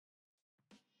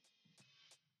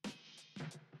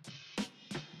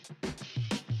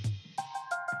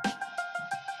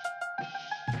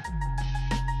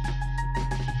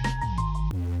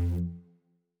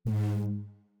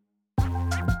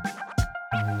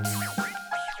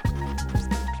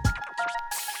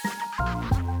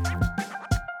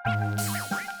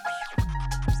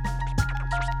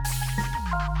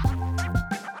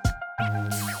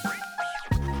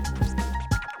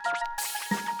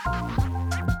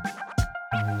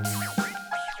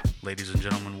ladies and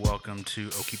gentlemen. Welcome to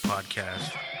Oki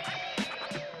Podcast.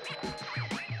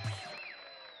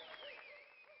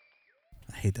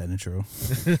 I hate that intro.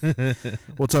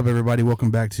 What's up, everybody?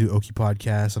 Welcome back to Oki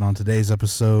Podcast. And on today's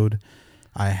episode,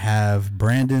 I have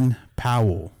Brandon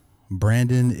Powell.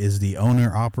 Brandon is the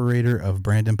owner-operator of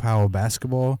Brandon Powell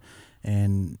Basketball,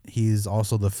 and he's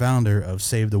also the founder of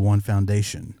Save the One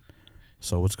Foundation.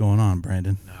 So what's going on,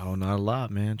 Brandon? No, not a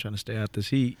lot, man. Trying to stay out this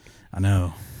heat. I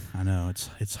know.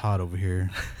 It's hot over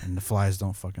here, and the flies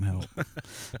don't fucking help.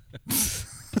 It's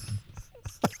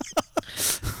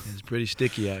pretty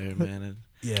sticky out here, man.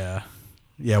 Yeah,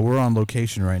 we're on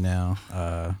location right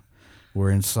now.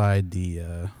 We're inside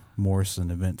the Morrison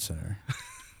Event Center,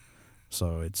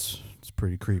 so it's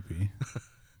pretty creepy.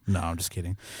 No, I'm just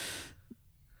kidding.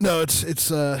 No,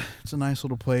 it's a nice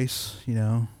little place. You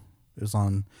know, it's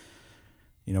on.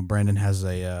 You know, Brandon has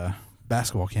a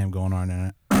basketball camp going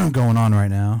on right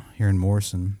now here in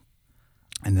Morrison,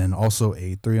 and then also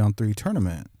a 3-on-3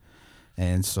 tournament.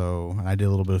 And so I did a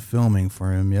little bit of filming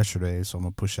for him yesterday, so I'm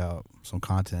gonna push out some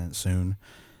content soon.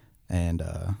 And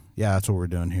yeah, that's what we're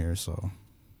doing here. So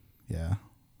yeah.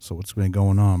 So what's been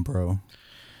going on, bro?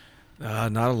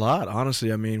 Not a lot,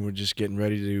 honestly. I mean, we're just getting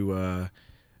ready to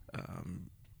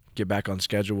get back on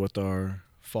schedule with our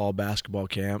fall basketball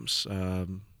camps.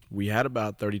 We had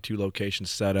about 32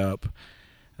 locations set up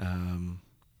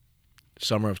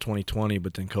summer of 2020,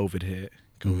 but then COVID hit.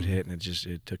 Hit, and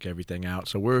it took everything out.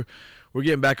 So we're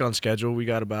getting back on schedule. We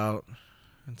got about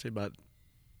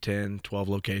 10, 12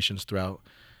 locations throughout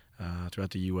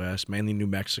the U.S., mainly New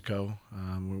Mexico.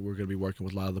 We're going to be working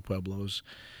with a lot of the pueblos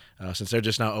since they're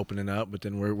just now opening up. But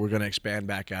then we're going to expand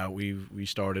back out. We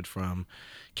started from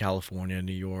California,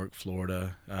 New York,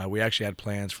 Florida. We actually had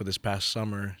plans for this past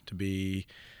summer to be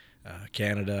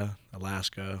Canada,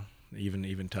 Alaska,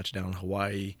 even touch down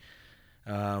Hawaii.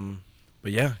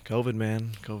 But yeah, COVID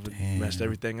messed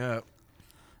everything up.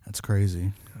 That's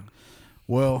crazy.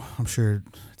 Well, I'm sure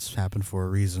it's happened for a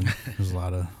reason. There's a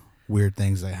lot of weird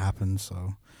things that happen,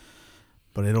 so.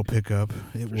 But it'll pick up.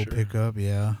 It will pick up,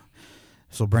 yeah.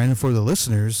 So, Brandon, for the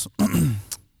listeners,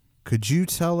 could you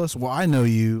tell us? Well, I know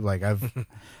you.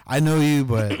 I know you,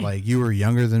 but like you were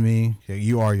younger than me.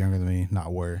 You are younger than me.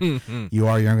 Not were. You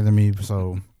are younger than me.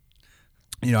 So,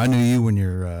 you know, I knew you when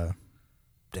you're.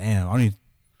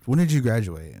 When did you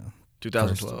graduate?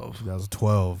 2012.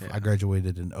 2012. Yeah. I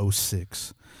graduated in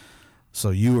 2006. So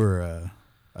you were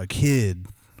a kid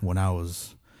when I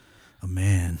was a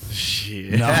man.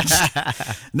 Shit.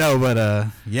 No,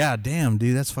 but yeah, damn,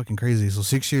 dude, that's fucking crazy. So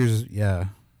 6 years, yeah,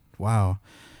 wow.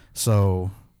 So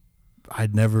I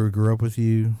never grew up with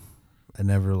you. I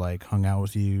never hung out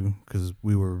with you because it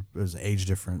was an age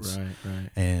difference. Right.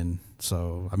 And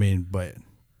so, I mean, but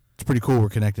it's pretty cool we're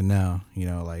connected now, you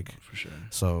know, For sure.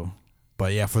 So,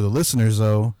 but yeah, for the listeners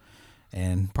though,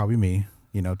 and probably me,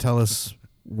 you know, tell us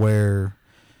where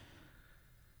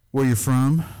you're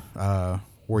from,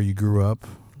 where you grew up,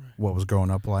 what was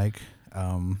growing up like,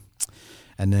 and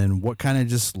then what kind of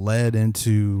just led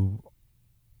into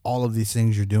all of these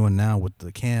things you're doing now with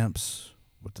the camps,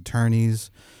 with the tourneys,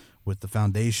 with the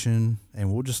foundation,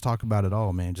 and we'll just talk about it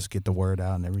all, man. Just get the word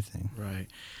out and everything. Right.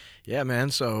 Yeah, man.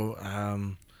 So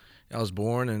I was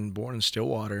born in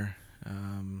Stillwater.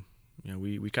 You know,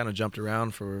 we kind of jumped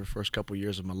around for the first couple of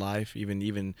years of my life.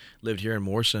 Even lived here in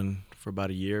Morrison for about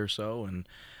a year or so, and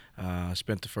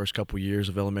spent the first couple of years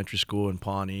of elementary school in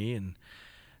Pawnee. And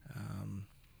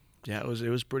yeah, it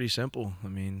was pretty simple. I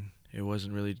mean, it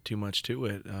wasn't really too much to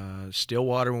it.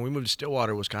 Stillwater, when we moved to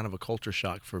Stillwater, was kind of a culture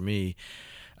shock for me.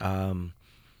 You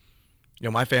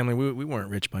know, my family, we weren't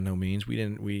rich by no means. We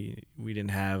didn't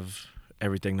have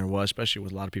everything there was, especially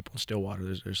with a lot of people in Stillwater.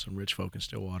 There's some rich folk in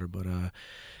Stillwater, but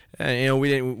you know,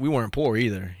 we weren't poor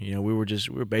either. You know, we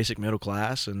were basic middle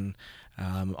class, and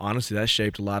honestly, that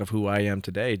shaped a lot of who I am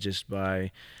today just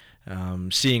by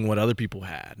seeing what other people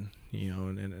had. You know,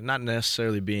 and not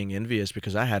necessarily being envious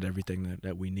because I had everything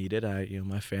that we needed.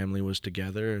 My family was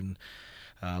together, and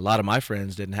a lot of my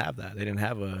friends didn't have that. They didn't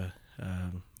have a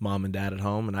mom and dad at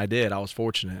home, and I did. I was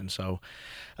fortunate, and so.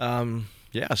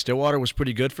 Yeah, Stillwater was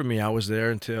pretty good for me. I was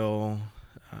there until,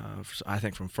 I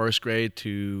think, from first grade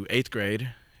to 8th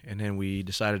grade, and then we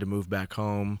decided to move back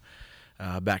home,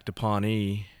 back to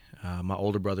Pawnee. My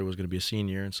older brother was going to be a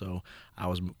senior, and so I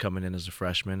was coming in as a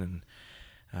freshman,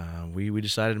 and we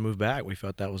decided to move back. We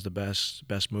felt that was the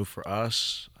best move for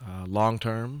us long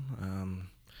term.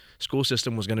 School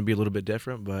system was going to be a little bit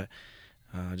different, but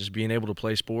just being able to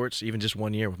play sports, even just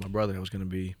 1 year with my brother, that was going to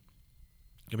be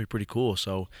pretty cool.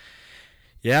 So.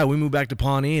 Yeah, we moved back to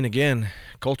Pawnee, and again,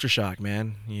 culture shock,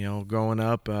 man. You know, growing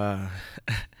up,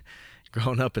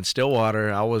 growing up in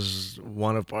Stillwater, I was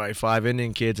one of probably 5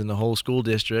 Indian kids in the whole school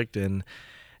district, and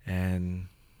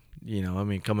I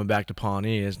mean, coming back to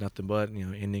Pawnee is nothing but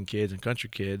Indian kids and country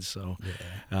kids. So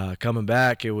coming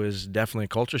back, it was definitely a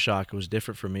culture shock. It was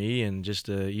different for me, and just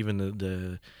even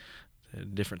the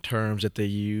different terms that they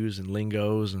use and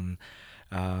lingos, and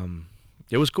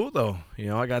it was cool though.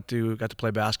 I got to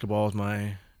play basketball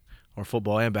or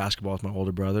football and basketball with my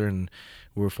older brother, and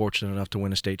we were fortunate enough to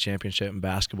win a state championship in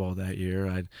basketball that year.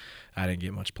 I didn't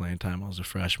get much playing time. I was a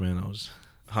freshman. I was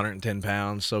 110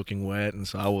 pounds, soaking wet, and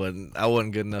so I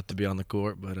wasn't good enough to be on the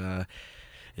court. But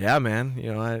yeah,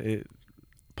 man,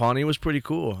 Pawnee was pretty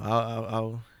cool.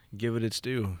 I'll give it its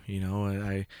due.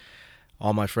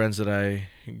 All my friends that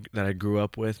I grew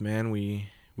up with, man, we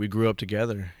grew up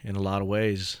together in a lot of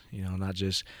ways.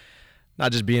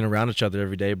 Not just being around each other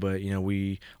every day, but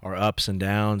we our ups and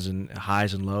downs and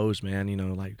highs and lows, man.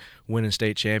 Like winning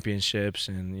state championships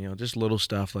and just little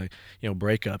stuff like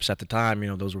breakups at the time.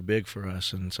 Those were big for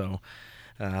us, and so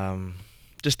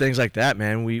just things like that,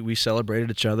 man. We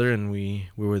celebrated each other, and we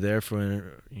were there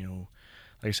for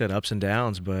like I said, ups and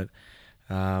downs. But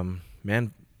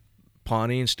man,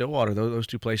 Pawnee and Stillwater, those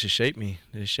two places shaped me.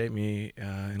 They shaped me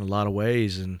in a lot of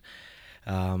ways, and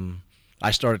I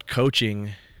started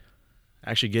coaching.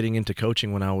 Actually getting into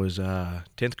coaching when I was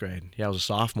 10th grade. Yeah, I was a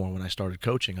sophomore when I started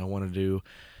coaching. I wanted to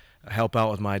help out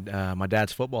with my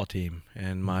dad's football team,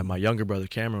 and my younger brother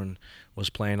Cameron was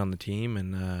playing on the team,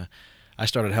 and I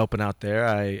started helping out there.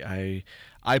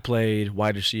 I played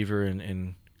wide receiver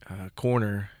and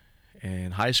corner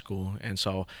in high school, and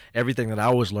so everything that I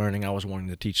was learning, I was wanting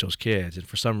to teach those kids, and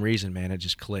for some reason, man, it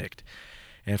just clicked.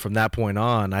 And from that point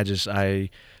on, I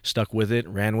stuck with it,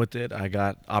 ran with it. I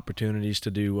got opportunities to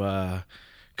do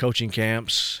coaching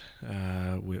camps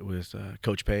with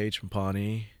Coach Page from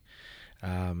Pawnee.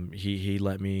 He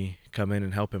let me come in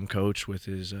and help him coach with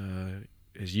his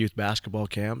youth basketball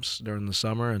camps during the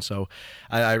summer, and so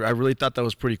I really thought that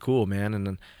was pretty cool, man. And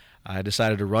then I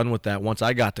decided to run with that. Once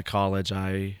I got to college,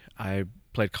 I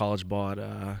played college ball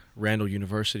at Randall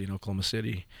University in Oklahoma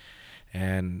City,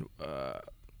 and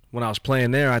when I was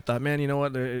playing there, I thought, man, you know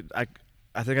what?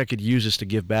 I think I could use this to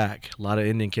give back. A lot of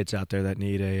Indian kids out there that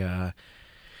need a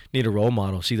role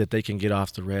model, see that they can get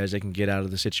off the res, they can get out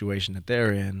of the situation that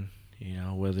they're in.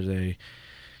 Whether they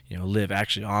live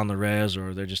actually on the res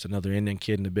or they're just another Indian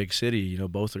kid in a big city.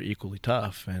 Both are equally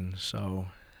tough, and so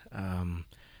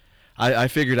I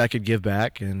figured I could give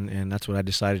back, and that's what I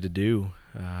decided to do.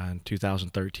 In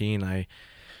 2013, I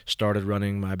started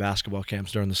running my basketball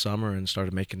camps during the summer and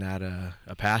started making that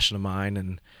a passion of mine,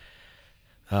 and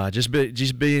just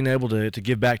being able to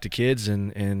give back to kids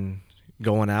and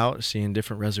going out, seeing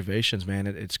different reservations, man.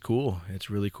 It's cool. It's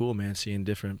really cool, man, seeing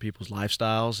different people's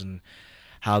lifestyles and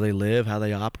how they live, how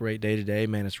they operate day to day,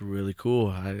 man. It's really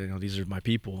cool. These are my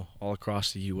people all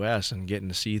across the U.S. and getting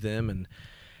to see them and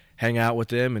hang out with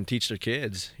them and teach their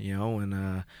kids,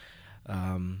 and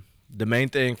the main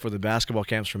thing for the basketball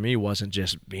camps for me wasn't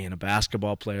just being a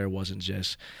basketball player, wasn't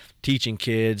just teaching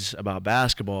kids about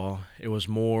basketball. It was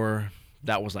more,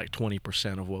 that was like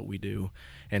 20% of what we do,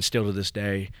 and still to this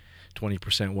day,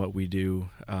 20% what we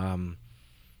do.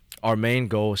 Our main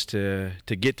goal is to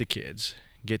get to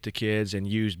kids and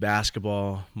use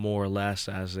basketball more or less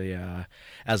as a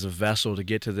vessel to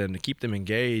get to them, to keep them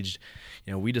engaged.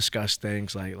 We discuss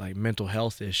things like mental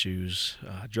health issues,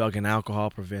 drug and alcohol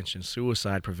prevention,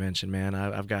 suicide prevention. Man,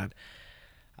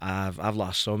 I've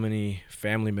lost so many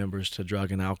family members to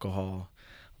drug and alcohol,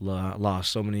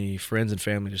 lost so many friends and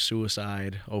family to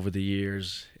suicide over the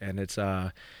years, and it's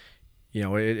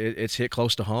it's hit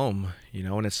close to home,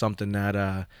 and it's something that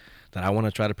I want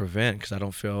to try to prevent, because I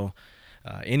don't feel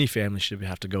any family should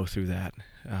have to go through that.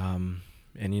 And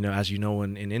as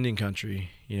in Indian country,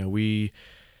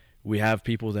 we have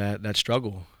people that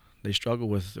struggle. They struggle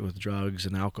with drugs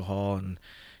and alcohol and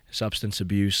substance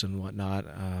abuse and whatnot.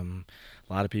 A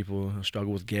lot of people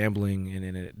struggle with gambling,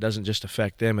 and it doesn't just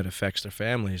affect them; it affects their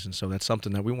families. And so that's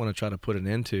something that we want to try to put an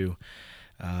end to.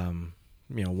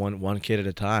 One kid at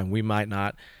a time. We might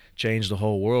not change the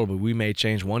whole world, but we may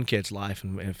change one kid's life,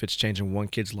 and if it's changing one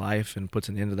kid's life and puts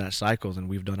an end to that cycle, then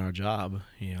we've done our job.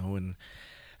 And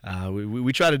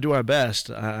we try to do our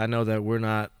best. I know that we're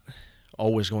not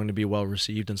always going to be well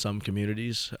received in some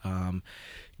communities,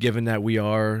 given that we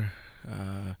are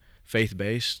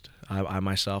faith-based. I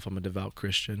myself, I'm a devout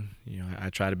Christian. I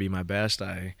try to be my best.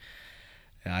 I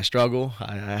struggle.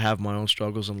 I have my own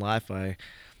struggles in life. I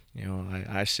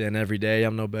sin every day.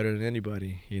 I'm no better than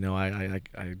anybody. I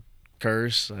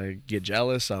curse, I get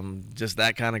jealous. I'm just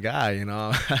that kind of guy, you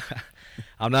know.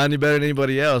 I'm not any better than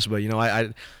anybody else, but you know,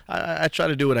 I try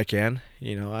to do what I can.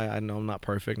 You know, I know I'm not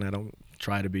perfect, and I don't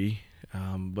try to be.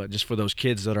 But just for those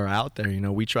kids that are out there, you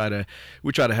know, we try to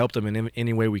help them in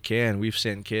any way we can. We've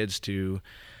sent kids to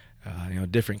you know,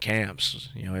 different camps,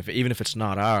 you know, even if it's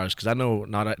not ours, because I know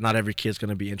not every kid's going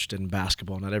to be interested in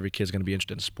basketball. Not every kid's going to be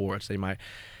interested in sports. They might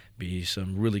be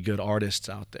some really good artists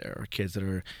out there, or kids that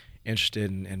are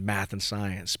interested in math and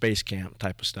science, space camp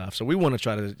type of stuff. So we want to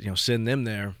try to, you know, send them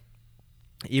there,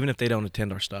 even if they don't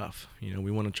attend our stuff. You know, we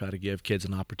want to try to give kids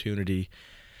an opportunity,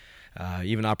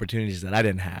 even opportunities that I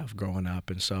didn't have growing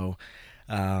up. And so,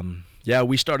 yeah,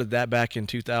 we started that back in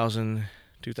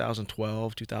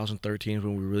 2012, 2013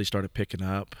 when we really started picking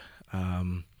up.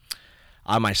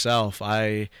 I myself,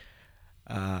 at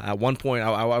one point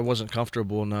I wasn't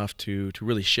comfortable enough to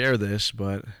really share this,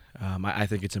 but I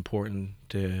think it's important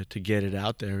to get it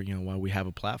out there, you know, while we have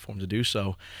a platform to do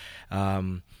so.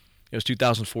 It was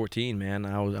 2014, man.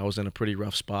 I was in a pretty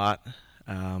rough spot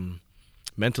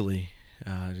mentally,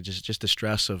 just the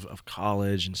stress of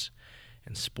college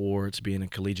and sports, being a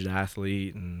collegiate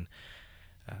athlete, and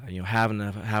you know, having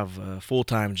to have a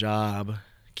full-time job,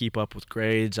 keep up with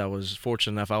grades. I was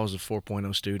fortunate enough, I was a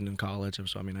 4.0 student in college,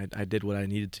 so I mean, I did what I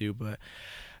needed to, but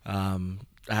I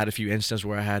had a few instances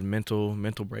where I had mental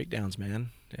breakdowns, man.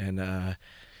 And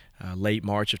late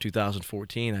March of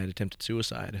 2014, I had attempted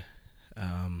suicide.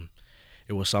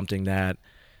 It was something that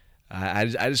I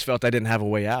just felt I didn't have a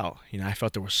way out. You know, I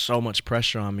felt there was so much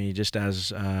pressure on me just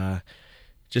as a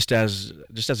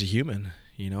human.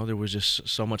 You know, there was just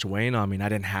so much weighing on me, and I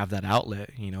didn't have that outlet.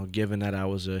 You know, given that I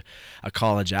was a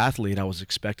college athlete, I was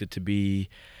expected to be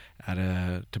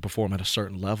to perform at a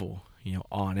certain level, you know,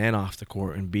 on and off the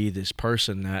court, and be this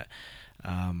person that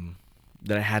I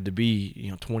had to be,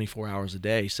 you know, 24 hours a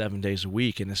day, 7 days a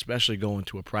week. And especially going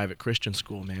to a private Christian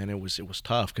school, man, it was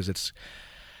tough, because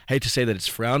I hate to say that it's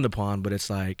frowned upon, but it's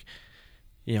like,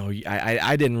 you know,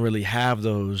 I didn't really have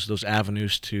those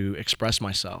avenues to express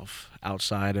myself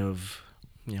outside of,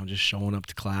 you know, just showing up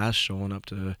to class, showing up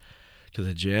to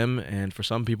the gym. And for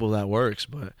some people that works,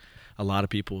 but a lot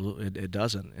of people it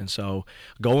doesn't. And so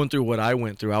going through what I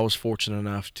went through, I was fortunate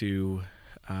enough to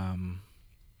come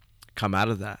out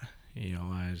of that. You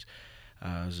know,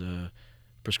 as a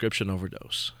prescription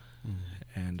overdose.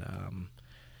 Mm-hmm. And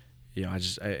you know,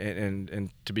 and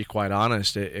to be quite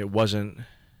honest, it wasn't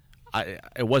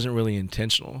really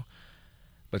intentional,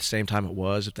 but at the same time it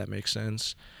was, if that makes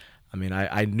sense. I mean,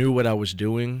 I knew what I was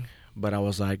doing, but I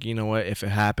was like, you know what, if it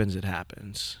happens, it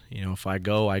happens. You know, if I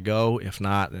go, I go. If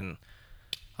not, then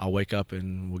I'll wake up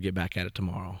and we'll get back at it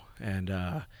tomorrow. And you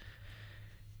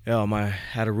know, I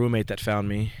had a roommate that found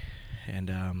me, and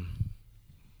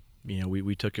you know,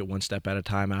 we took it one step at a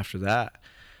time after that.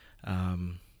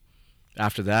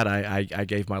 After that, I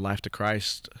gave my life to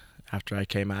Christ after I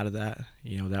came out of that.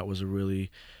 You know, that was a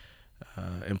really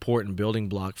important building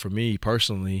block for me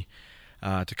personally,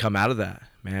 to come out of that,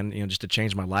 man. You know, just to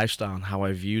change my lifestyle and how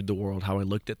I viewed the world, how I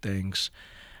looked at things,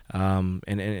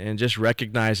 and just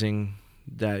recognizing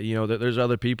that, you know, that there's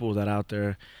other people that out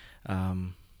there,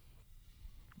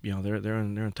 you know, they're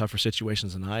in tougher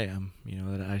situations than I am. You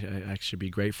know, that I should be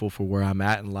grateful for where I'm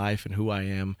at in life and who I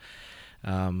am.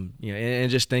 You know, and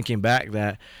just thinking back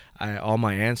that all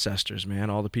my ancestors,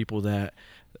 man, all the people that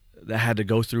had to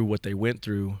go through what they went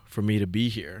through for me to be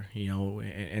here, you know,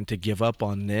 and to give up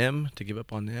on them,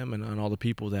 and on all the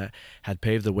people that had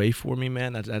paved the way for me,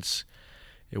 man.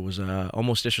 It was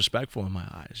almost disrespectful in my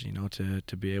eyes, you know,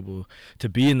 to be able to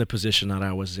be in the position that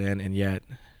I was in, and yet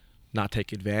not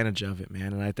take advantage of it,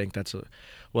 man. And I think that's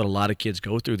what a lot of kids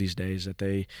go through these days, that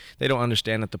they don't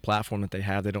understand that the platform that they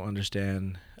have, they don't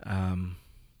understand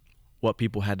what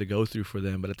people had to go through for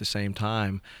them. But at the same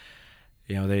time,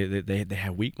 you know, they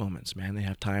have weak moments, man. They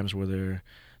have times where they're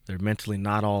mentally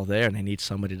not all there, and they need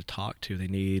somebody to talk to. They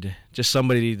need just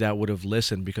somebody that would have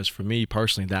listened. Because for me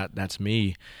personally, that's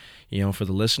me. You know, for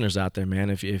the listeners out there, man,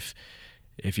 if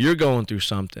you're going through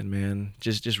something, man,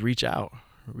 just reach out.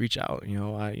 You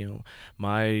know,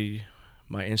 my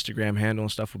Instagram handle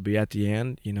and stuff will be at the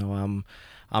end. You know,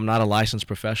 I'm not a licensed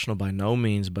professional by no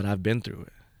means, but I've been through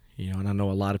it. You know, and I know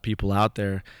a lot of people out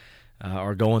there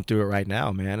are going through it right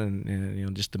now, man. And you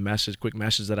know, just quick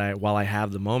message that while I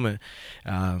have the moment,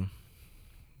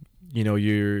 you know,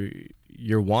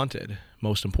 you're wanted.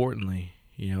 Most importantly,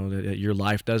 you know, that your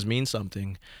life does mean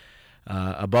something.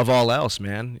 Above all else,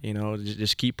 man, you know,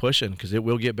 just keep pushing, because it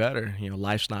will get better. You know,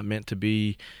 life's not meant to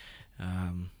be,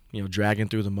 dragging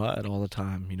through the mud all the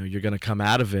time. You're going to come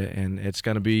out of it, and it's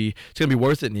going to be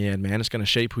worth it in the end, man. It's going to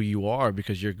shape who you are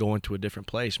because you're going to a different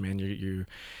place, man.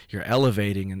 You're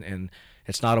elevating, and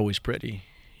it's not always pretty,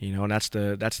 and that's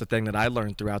the thing that I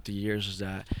learned throughout the years is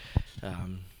that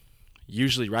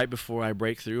usually right before I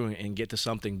break through and get to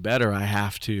something better, I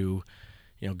have to,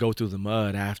 go through the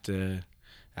mud. I have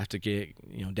to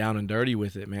get down and dirty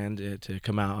with it, man, to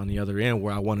come out on the other end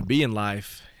where I want to be in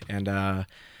life. And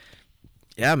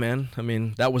yeah, man, I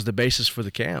mean, that was the basis for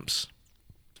the camps.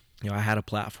 I had a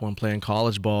platform playing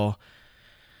college ball.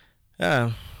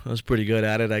 Yeah, I was pretty good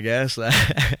at it, I guess. I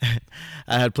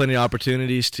had plenty of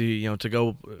opportunities to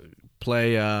go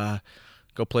play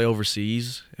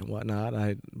overseas and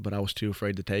whatnot. But I was too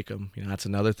afraid to take them. That's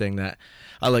another thing that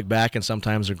I look back and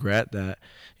sometimes regret that.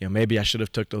 Maybe I should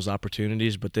have took those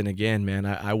opportunities. But then again, man,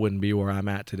 I wouldn't be where I'm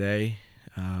at today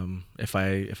if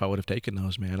I would have taken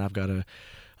those, man. I've got a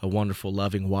wonderful,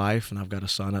 loving wife, and I've got a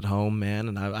son at home, man,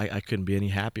 and I couldn't be any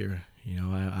happier.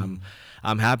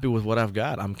 I'm happy with what I've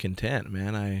got. I'm content,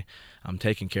 man. I'm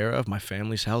taken care of. My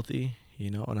family's healthy,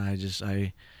 and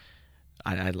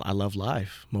I love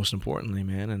life, most importantly,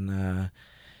 man. And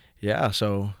yeah,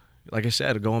 so like I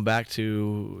said, going back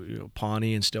to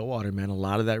Pawnee and Stillwater, man, a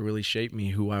lot of that really shaped me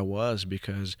who I was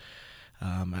because,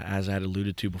 as I had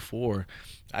alluded to before,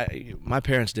 my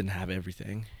parents didn't have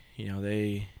everything.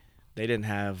 They didn't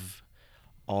have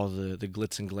all the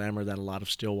glitz and glamour that a lot of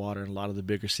Stillwater and a lot of the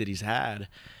bigger cities had.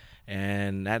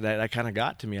 And that kind of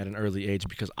got to me at an early age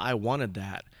because I wanted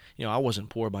that. I wasn't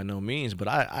poor by no means, but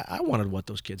I wanted what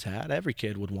those kids had. Every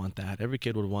kid would want that. Every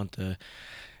kid would want the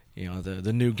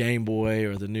new Game Boy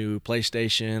or the new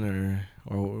PlayStation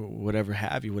or whatever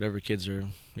have you, whatever kids are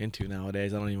into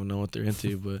nowadays. I don't even know what they're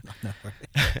into, but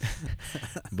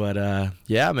but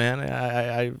yeah, man,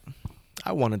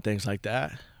 I wanted things like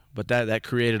that. But that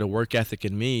created a work ethic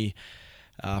in me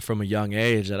from a young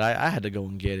age that I had to go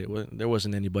and get it. There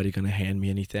wasn't anybody going to hand me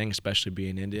anything, especially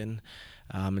being Indian.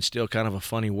 It's still kind of a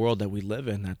funny world that we live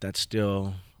in, that's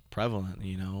still prevalent,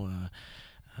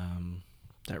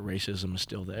 that racism is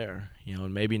still there,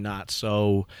 and maybe not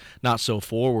so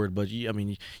forward, but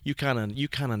you kind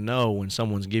of know when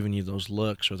someone's giving you those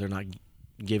looks or they're not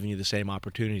giving you the same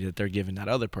opportunity that they're giving that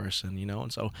other person,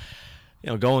 and so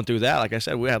going through that, like I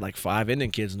said, we had like 5 Indian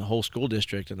kids in the whole school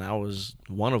district, and I was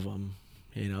one of them,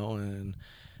 and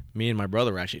me and my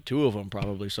brother were actually 2 of them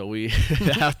probably. So we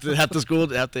half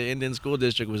the Indian school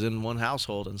district was in one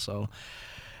household, and so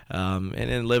and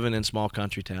then living in small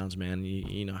country towns, man,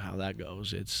 you know how that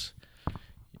goes.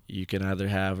 You can either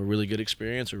have a really good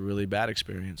experience or a really bad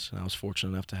experience. And I was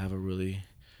fortunate enough to have a really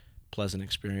pleasant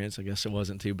experience. I guess it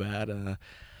wasn't too bad,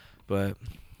 but.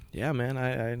 Yeah, man,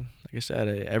 I like I said,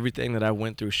 everything that I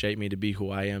went through shaped me to be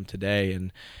who I am today,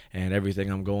 and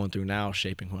everything I'm going through now is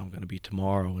shaping who I'm going to be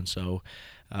tomorrow. And so,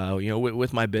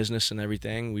 with my business and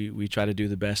everything, we try to do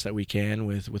the best that we can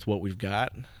with what we've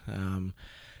got.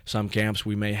 Some camps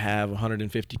we may have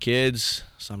 150 kids.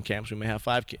 Some camps we may have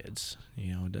 5 kids.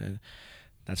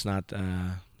 That's not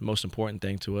the most important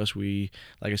thing to us.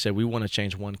 Like I said, we want to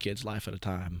change one kid's life at a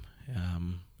time,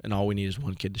 and all we need is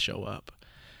one kid to show up.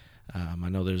 I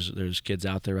know there's kids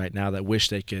out there right now that wish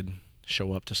they could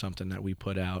show up to something that we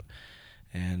put out,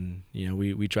 and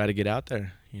we try to get out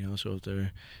there. So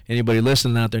if anybody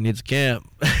listening out there needs a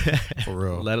camp, for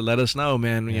real, let us know,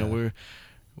 man. Yeah.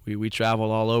 We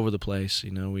travel all over the place.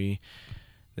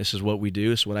 This is what we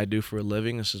do. This is what I do for a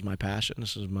living. This is my passion.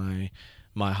 This is my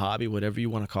hobby, whatever you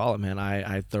want to call it, man.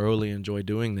 I thoroughly enjoy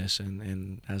doing this,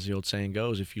 and as the old saying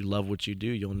goes, if you love what you do,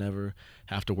 you'll never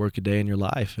have to work a day in your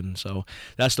life. And so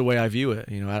that's the way I view it.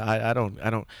 I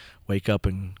don't wake up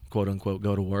and quote unquote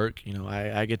go to work.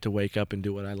 I get to wake up and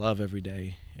do what I love every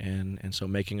day, and so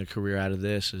making a career out of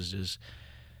this is just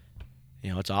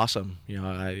it's awesome.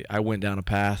 I went down a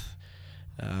path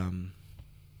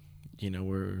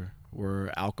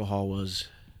where alcohol was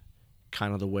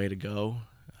kind of the way to go.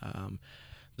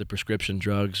 The prescription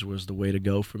drugs was the way to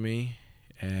go for me,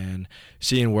 and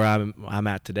seeing where I'm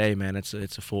at today, man, it's a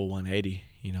full 180.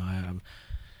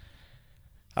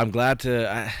 I'm glad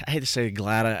I hate to say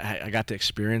glad I got to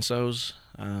experience those,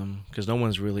 because no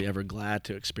one's really ever glad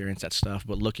to experience that stuff.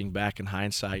 But looking back in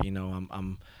hindsight,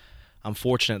 I'm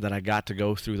fortunate that I got to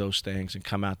go through those things and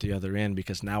come out the other end,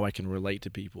 because now I can relate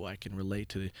to people. I can relate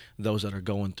to those that are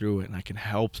going through it, and I can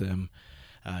help them,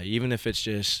 even if it's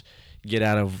just get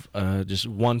out of just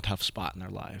one tough spot in their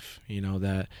life.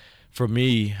 That for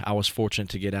me, I was fortunate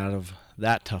to get out of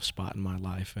that tough spot in my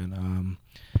life, and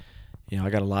I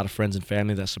got a lot of friends and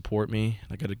family that support me.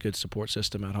 I got a good support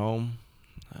system at home.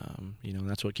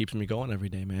 That's what keeps me going every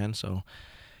day, man. So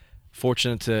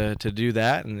fortunate to do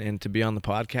that and to be on the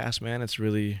podcast, man. It's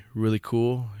really, really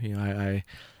cool. You know,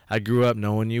 I grew up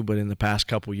knowing you, but in the past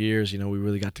couple years, you know, we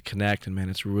really got to connect, and man,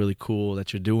 it's really cool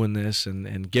that you're doing this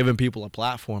and giving people a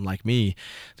platform like me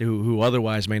who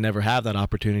otherwise may never have that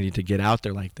opportunity to get out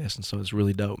there like this. And so it's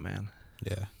really dope, man.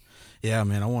 Yeah,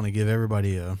 man. I want to give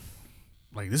everybody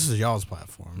this is y'all's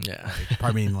platform. Yeah.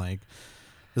 I mean, like,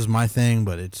 this is my thing,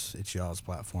 but it's y'all's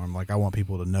platform. Like, I want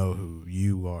people to know who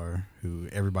you are, who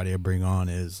everybody I bring on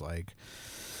is. Like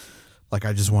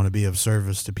I just want to be of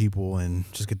service to people and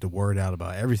just get the word out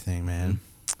about everything, man.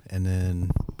 Mm-hmm. And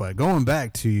then, but going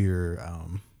back to your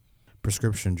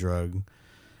prescription drug,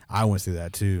 I went through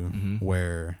that too,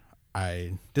 where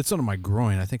I did something to my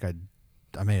groin. I think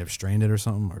I may have strained it or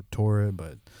something or tore it,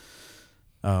 but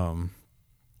I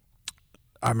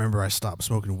remember I stopped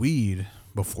smoking weed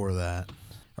before that.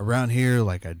 Around here,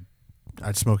 like,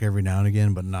 I'd smoke every now and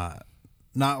again, but not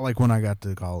like when I got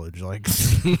to college. Like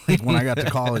when I got to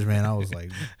college, man, I was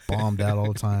like bombed out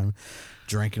all the time,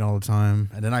 drinking all the time.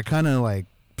 And then I kind of like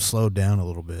slowed down a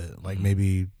little bit. Like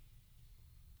maybe,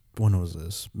 when was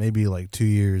this? Maybe like 2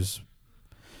 years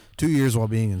while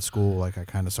being in school, like I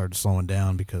kind of started slowing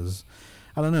down because,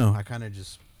 I don't know, I kind of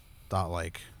just thought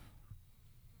like,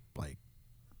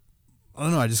 I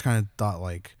don't know, I just kind of thought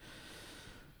like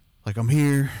I'm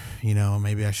here, you know,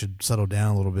 maybe I should settle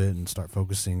down a little bit and start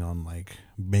focusing on like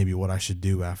maybe what I should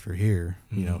do after here,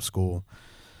 you know, school.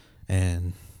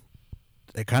 And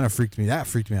it kind of freaked me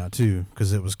out too,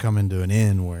 because it was coming to an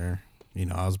end where, you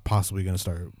know, I was possibly going to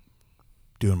start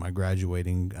doing my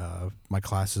graduating, my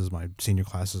classes, my senior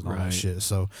classes and all that shit.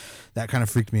 So that kind of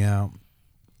freaked me out.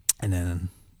 And then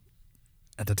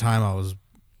at the time I was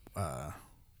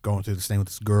going through this thing with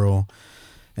this girl,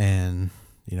 and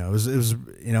you know, it was,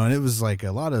 you know, and it was like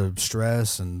a lot of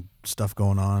stress and stuff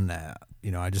going on that,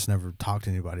 you know, I just never talked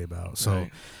to anybody about. So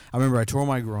I remember I tore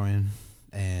my groin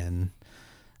and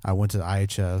I went to the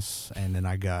IHS, and then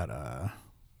I got,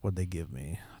 what'd they give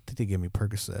me? I think they gave me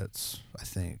Percocets, I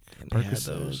think.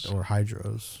 Percocets or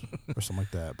Hydros or something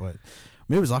like that. But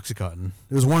maybe it was Oxycontin.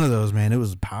 It was one of those, man. It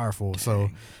was powerful. Dang. So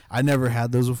I never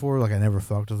had those before. Like, I never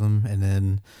fucked with them. And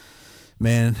then,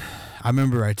 man, I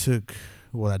remember I took,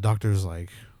 well, that doctor's like,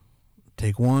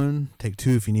 take 1, take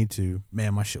 2 if you need to.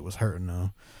 Man, my shit was hurting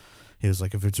though. He was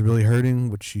like, if it's really hurting,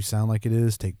 which you sound like it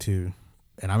is, take 2.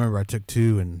 And I remember I took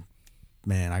 2, and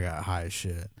man, I got high as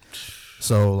shit.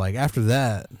 So like after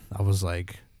that, I was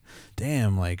like,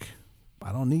 damn, like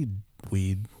I don't need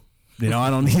weed. You know, I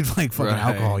don't need like fucking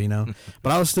alcohol, you know.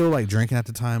 But I was still like drinking at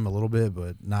the time a little bit,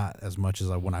 but not as much as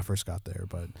when I first got there.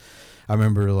 But I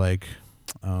remember like,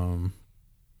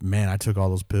 man, I took all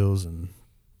those pills in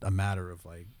a matter of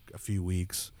like a few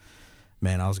weeks.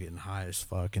 Man, I was getting high as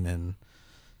fuck, and then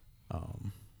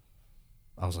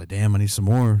I was like, damn, I need some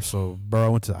more. So, bro, I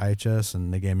went to IHS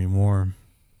and they gave me more.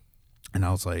 And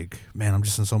I was like, man, I'm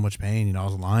just in so much pain. You know, I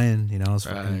was lying. You know, I was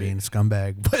fucking being a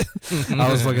scumbag. But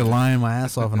I was fucking lying my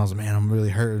ass off. And I was like, man, I'm really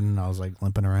hurting. I was like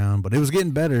limping around. But it was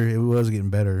getting better. It was getting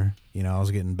better. You know, I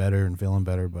was getting better and feeling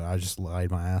better. But I just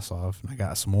lied my ass off. And I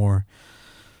got some more.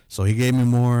 So he gave me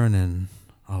more. And then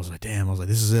I was like, damn. I was like,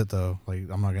 this is it, though. Like,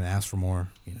 I'm not going to ask for more,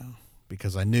 you know.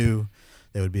 Because I knew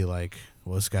they would be like,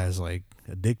 well, this guy's like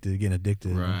getting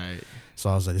addicted. Right. So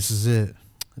I was like, this is it.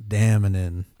 Damn. And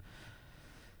then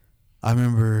I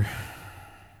remember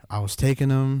I was taking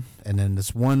them, and then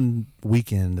this one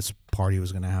weekend, this party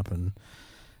was going to happen.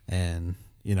 And,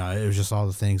 you know, it was just all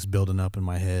the things building up in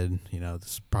my head, you know,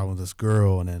 this problem with this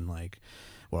girl, and then, like,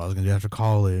 what I was going to do after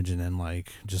college, and then,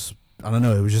 like, just, I don't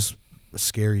know, it was just a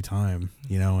scary time,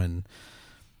 you know, and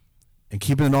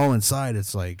keeping it all inside,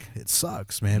 it's like, it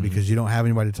sucks, man, because you don't have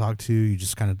anybody to talk to. You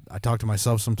just kind of, I talk to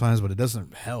myself sometimes, but it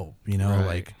doesn't help, you know,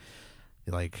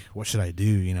 like, what should I do,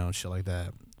 you know, shit like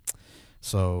that.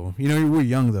 So, you know, we're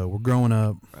young, though. We're growing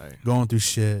up, going through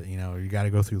shit. You know, you got to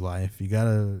go through life. You got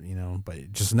to, you know,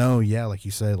 but just know, yeah, like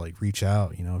you said, like, reach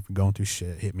out. You know, if you're going through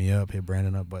shit, hit me up, hit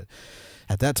Brandon up. But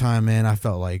at that time, man, I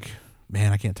felt like,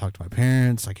 man, I can't talk to my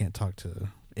parents. I can't talk to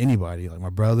anybody, like my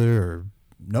brother or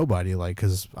nobody, like,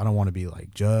 because I don't want to be,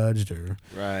 like, judged or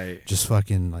just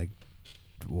fucking, like,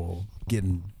 well,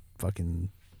 getting fucking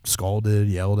scolded,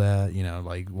 yelled at, you know,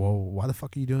 like, well, why the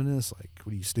fuck are you doing this? Like,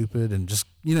 what are you, stupid? And just,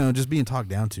 you know, just being talked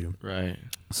down to. Right.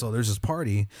 So there's this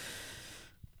party,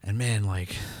 and man,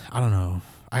 like, I don't know.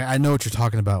 I know what you're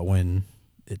talking about when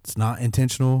it's not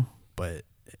intentional, but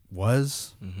it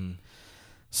was. Mm-hmm.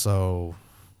 So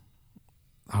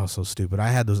I was so stupid. I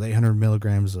had those 800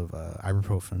 milligrams of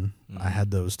ibuprofen. I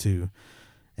had those too.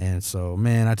 And so,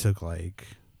 man, I took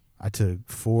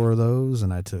 4 of those,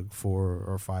 and I took 4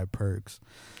 or 5 perks.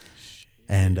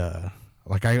 And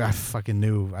like I fucking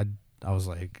knew. I was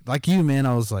like you, man.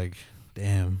 I was like,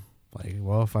 damn. Like,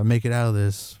 well, if I make it out of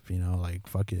this, you know, like,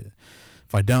 fuck it.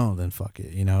 If I don't, then fuck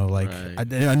it. You know, like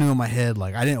Right. I knew in my head,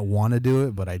 like I didn't want to do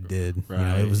it, but I did.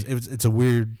 Right. You know, it's a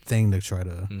weird thing to try to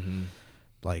Mm-hmm.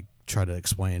 like try to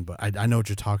explain, but I know what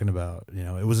you're talking about. You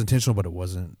know, it was intentional, but it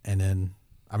wasn't. And then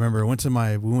I remember we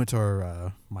went to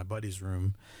our my buddy's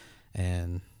room,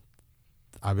 and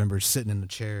I remember sitting in the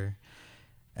chair,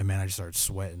 and man, I just started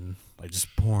sweating, like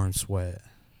just pouring sweat.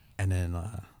 And then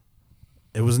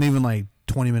it wasn't even like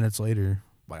 20 minutes later,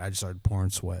 like I just started pouring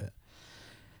sweat.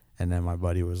 And then my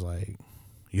buddy was like,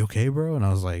 "You okay, bro?" And I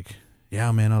was like,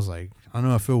 "Yeah, man." I was like, "I don't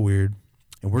know, I feel weird."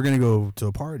 And we're gonna go to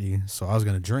a party, so I was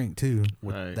gonna drink too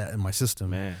with Right. that in my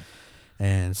system. Man.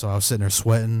 And so I was sitting there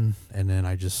sweating, and then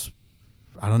I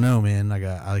don't know, man.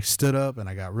 I like stood up and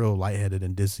I got real lightheaded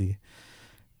and dizzy.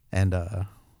 And I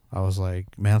was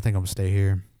like, man, I think I'm gonna stay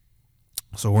here.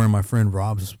 So we're in my friend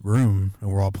Rob's room,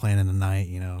 and we're all planning the night,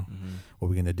 you know, Mm-hmm. what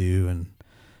we're gonna do. And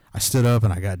I stood up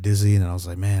and I got dizzy, and I was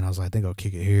like, man, I think I'll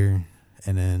kick it here.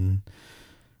 And then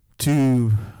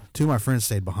two of my friends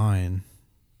stayed behind.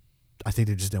 I think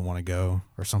they just didn't want to go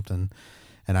or something.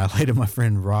 And I laid in my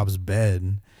friend Rob's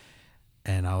bed,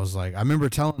 and I was like, I remember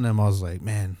telling them, I was like,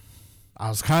 man, I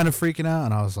was kind of freaking out,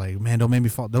 and I was like, man, don't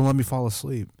let me fall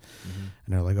asleep. Mm-hmm.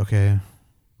 And they're like, okay,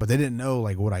 but they didn't know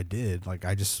like what I did. Like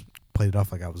I just played it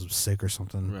off like I was sick or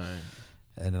something. Right.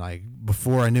 And like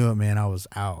before I knew it, man, I was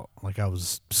out. Like I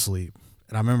was asleep.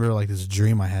 And I remember like this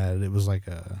dream I had. It was like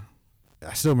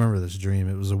I still remember this dream.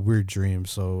 It was a weird dream.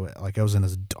 So like I was in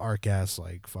this dark ass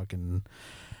like fucking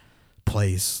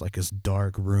place, like this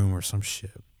dark room or some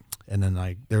shit. And then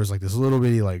like there was like this little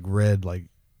bitty like red like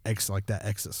like that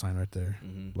exit sign right there.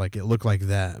 Mm-hmm. Like it looked like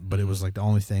that, but it was like the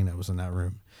only thing that was in that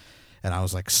room. And I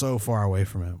was like so far away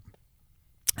from it.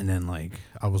 And then like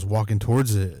I was walking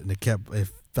towards it, and it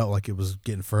felt like it was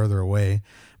getting further away.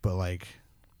 But like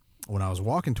when I was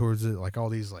walking towards it, like all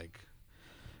these like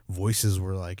voices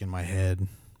were like in my head,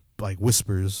 like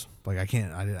whispers. Like I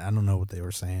don't know what they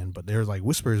were saying, but they were like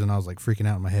whispers, and I was like freaking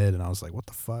out in my head, and I was like, what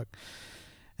the fuck?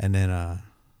 And then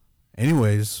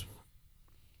anyways,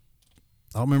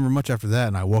 I don't remember much after that,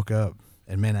 and I woke up,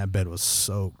 and man, that bed was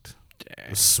soaked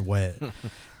with sweat.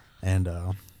 And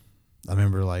I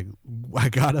remember like I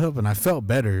got up and I felt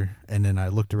better, and then I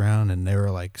looked around and they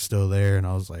were like still there, and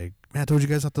I was like, man, I told you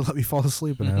guys not to let me fall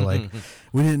asleep. And they're like,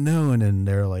 we didn't know. And then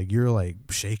they're like, you're like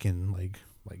shaking, like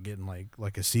getting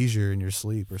like a seizure in your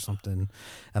sleep or something.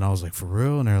 And I was like, for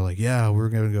real? And they're like, yeah, we're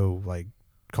gonna go like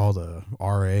call the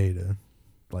RA to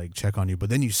like check on you.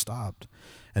 But then you stopped,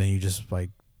 and then you just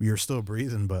like you're still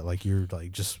breathing, but like you're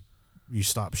like just you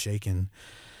stopped shaking.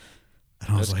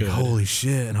 And I was That's like, good. holy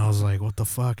shit. And I was like, what the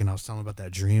fuck? And I was telling them about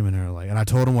that dream, and they were like, and I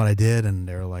told them what I did, and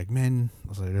they were like, man,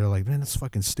 that's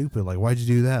fucking stupid. Like, why'd you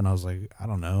do that? And I was like, I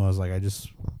don't know. I was like, I just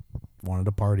wanted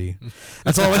to party.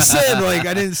 That's all I said. Like,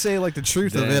 I didn't say like the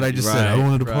truth of it. I just said I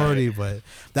wanted to party, but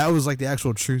that was like the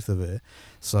actual truth of it.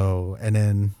 So,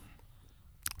 and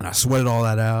I sweated all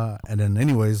that out. And then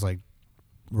anyways, like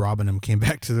Rob and him came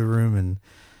back to the room, and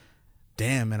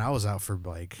damn, man, I was out for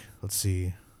like, let's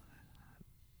see,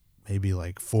 maybe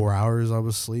like 4 hours I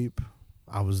was asleep.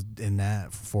 I was in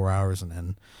that for 4 hours, and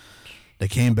then they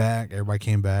came back. Everybody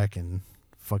came back, and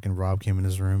fucking Rob came in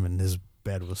his room, and his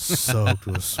bed was soaked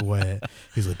with sweat.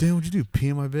 He's like, damn, what'd you do? Pee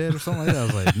in my bed or something like that? I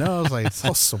was like, no. I was like, it's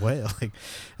all sweat. Like,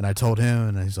 and I told him,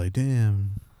 and he's like,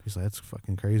 damn. He's like, that's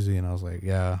fucking crazy. And I was like,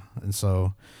 yeah. And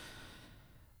so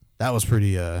that was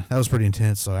pretty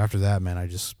intense. So after that, man, I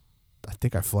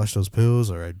think I flushed those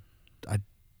pills, or I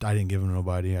didn't give them to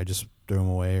nobody. I just threw them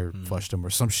away or flushed them or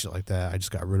some shit like that. I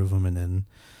just got rid of them. And then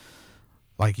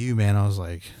like you, man, I was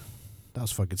like, that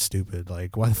was fucking stupid.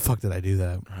 Like, why the fuck did I do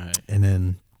that? Right. And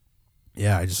then,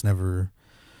 yeah, I just never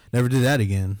did that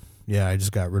again. Yeah, I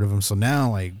just got rid of them. So now,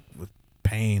 like, with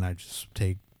pain, I just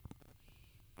take,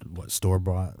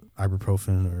 store-bought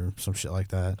ibuprofen or some shit like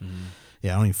that.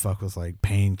 Yeah, I don't even fuck with, like,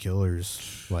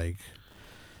 painkillers, like,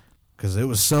 because it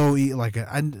was so,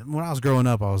 when I was growing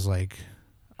up, I was like,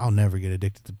 I'll never get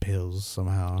addicted to pills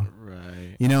somehow.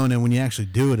 Right. You know, and then when you actually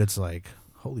do it, it's like,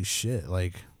 holy shit,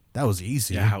 like, that was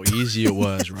easy. Yeah, how easy it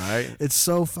was, right? It's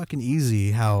so fucking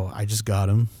easy how I just got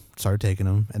them, started taking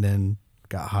them, and then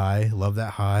got high, love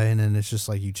that high, and then it's just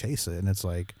like you chase it, and it's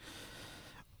like,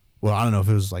 well, I don't know if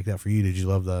it was like that for you. Did you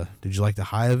like the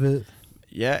high of it?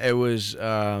 Yeah, it was.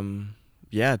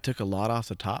 It took a lot off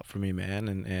the top for me, man,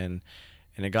 and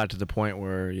it got to the point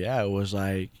where, yeah, it was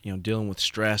like, you know, dealing with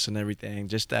stress and everything,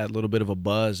 just that little bit of a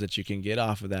buzz that you can get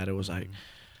off of that. It was like,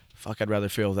 fuck, I'd rather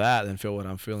feel that than feel what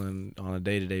I'm feeling on a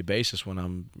day-to-day basis when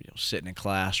I'm sitting in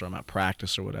class or I'm at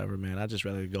practice or whatever, man. I'd just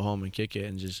rather go home and kick it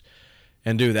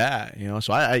and do that,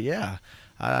 So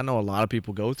I know a lot of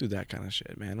people go through that kind of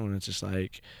shit, man, when it's just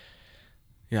like,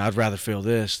 I'd rather feel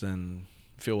this than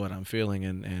feel what I'm feeling,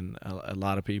 and a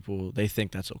lot of people, they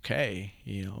think that's okay,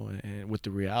 and with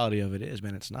the reality of it is,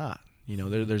 man, it's not.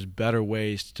 There's better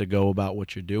ways to go about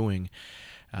what you're doing.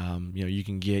 You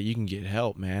can get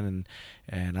help, man,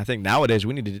 and I think nowadays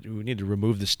we need to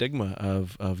remove the stigma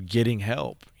of getting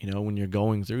help. When you're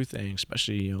going through things,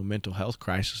 especially mental health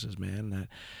crises, man. That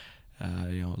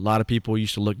a lot of people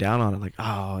used to look down on it, like,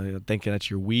 thinking that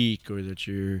you're weak or that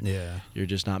you're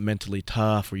just not mentally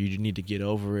tough, or you need to get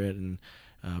over it and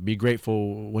be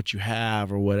grateful what you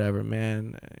have or whatever,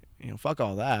 man. Fuck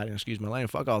all that. Excuse my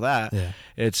language. Fuck all that. Yeah.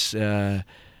 It's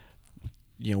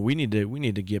we need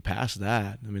to get past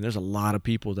that. I mean, there's a lot of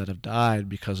people that have died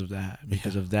because of that,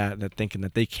 that thinking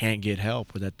that they can't get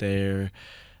help, or that they're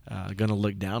gonna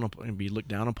look down upon and be looked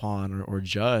down upon or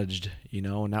judged,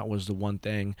 and that was the one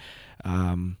thing.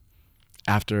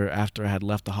 After I had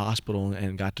left the hospital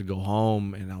and got to go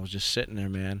home, and I was just sitting there,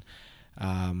 man.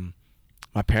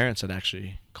 My parents had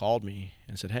actually called me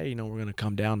and said, "Hey, we're gonna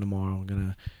come down tomorrow. We're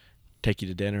gonna take you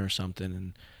to dinner or something."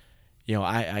 And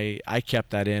I kept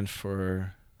that in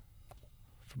for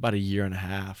about a year and a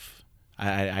half.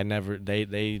 I never,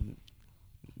 they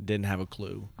didn't have a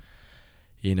clue,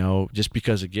 just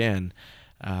because, again,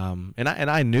 and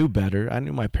I knew better. I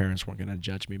knew my parents weren't going to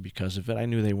judge me because of it. I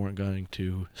knew they weren't going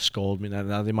to scold me.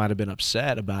 Now they might have been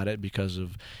upset about it because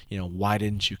of, why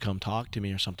didn't you come talk to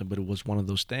me or something? But it was one of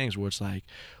those things where it's like,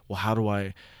 well, how do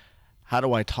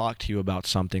I talk to you about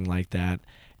something like that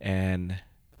and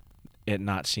it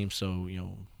not seem so,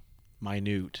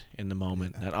 minute in the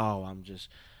moment, that, I'm just,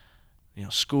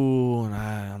 school, and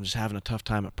I'm just having a tough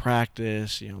time at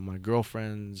practice. My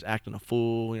girlfriend's acting a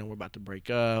fool. We're about to break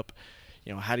up.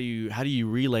 How do you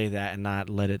relay that and not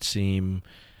let it seem,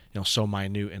 so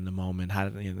minute in the moment? How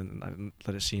do not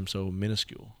let it seem so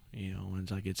minuscule? And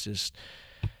it's like, it's just,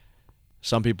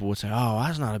 some people would say, "Oh,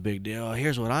 that's not a big deal.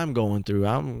 Here's what I'm going through.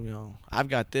 I've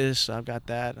got this, I've got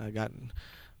that. I got,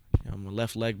 my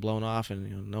left leg blown off,"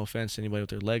 and no offense to anybody with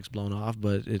their legs blown off,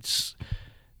 but it's,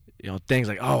 things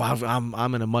like,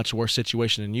 I'm in a much worse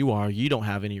situation than you are. You don't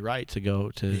have any right to go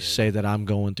to say that I'm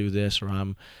going through this, or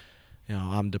I'm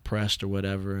depressed or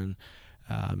whatever. And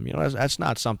that's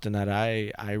not something that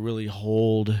I really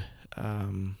hold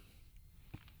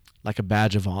like a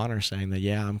badge of honor, saying that,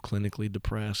 I'm clinically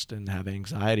depressed and have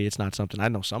anxiety. It's not something, I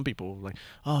know some people like,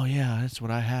 "Oh yeah, that's what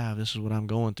I have. This is what I'm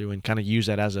going through," and kind of use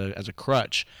that as a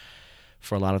crutch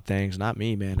for a lot of things. Not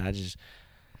me, man.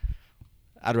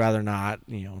 I'd rather not,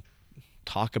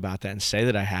 talk about that and say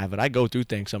that I have it. I go through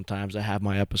things sometimes. I have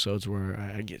my episodes where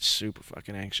I get super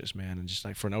fucking anxious, man, and just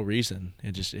like for no reason.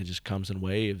 It just comes in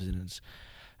waves, and it's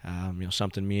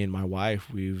something me and my wife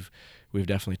we've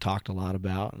definitely talked a lot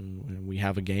about, and we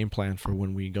have a game plan for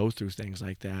when we go through things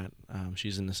like that.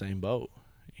 She's in the same boat.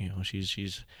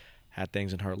 She's had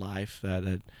things in her life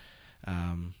that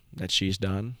she's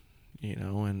done,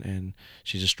 and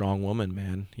she's a strong woman,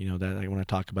 man. That, like, when I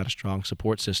talk about a strong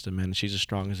support system, man, she's as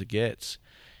strong as it gets.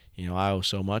 I owe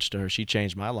so much to her. She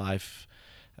changed my life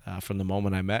from the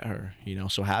moment I met her.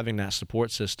 So having that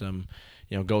support system,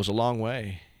 goes a long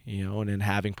way. And then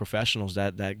having professionals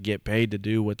that get paid to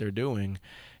do what they're doing,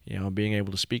 being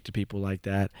able to speak to people like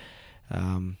that,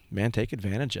 man, take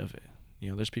advantage of it.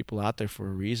 There's people out there for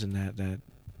a reason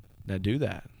that do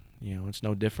that. It's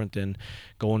no different than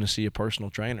going to see a personal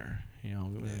trainer.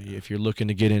 If you're looking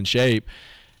to get in shape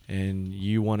and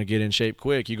you want to get in shape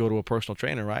quick, you go to a personal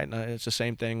trainer, right? And it's the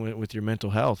same thing with your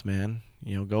mental health, man.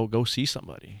 Go see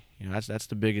somebody. That's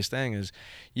the biggest thing is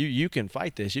you can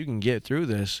fight this, you can get through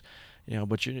this.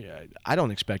 But I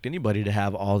don't expect anybody to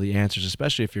have all the answers,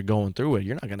 especially if you're going through it.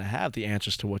 You're not going to have the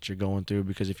answers to what you're going through,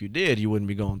 because if you did, you wouldn't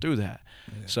be going through that.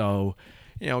 Yeah. So,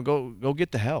 go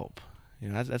get the help.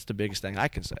 That's the biggest thing I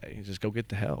can say. Just go get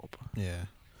the help. Yeah.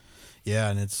 Yeah,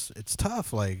 and it's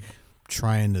tough, like,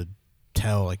 trying to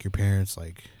tell, like, your parents,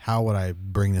 like, how would I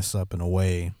bring this up in a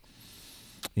way,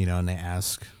 and they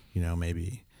ask,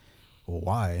 maybe, well,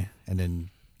 why? And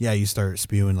then, you start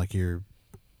spewing, like,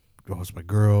 it's my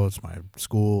girl, it's my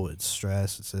school, it's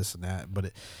stress, it's this and that.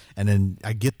 And then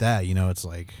I get that, it's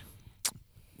like,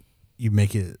 you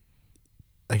make it,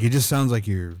 like, it just sounds like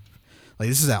you're, like,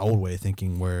 this is that old way of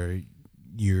thinking where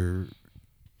your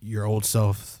old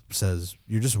self says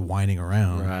you're just whining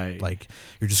around, right? Like,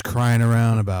 you're just crying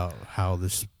around about how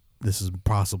this is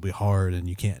possibly hard and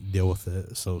you can't deal with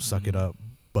it, so suck it up,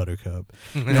 buttercup,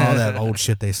 you know, all that old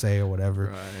shit they say or whatever,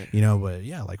 Right. you know. But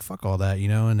yeah, like fuck all that, you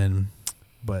know. And then,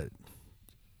 but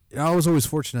I was always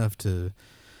fortunate enough to,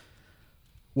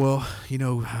 well, you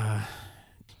know,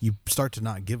 you start to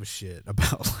not give a shit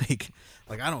about like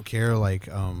I don't care, like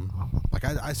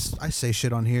I say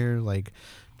shit on here, like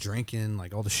drinking,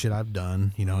 like all the shit I've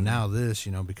done, you know. Now this,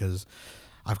 you know, because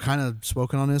I've kind of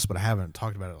spoken on this, but I haven't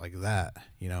talked about it like that,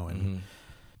 you know. And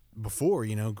before,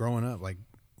 you know, growing up, like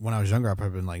when I was younger, I've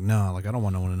probably been like, no, like I don't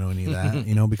want no one to know any of that,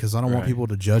 you know, because I don't want Right. people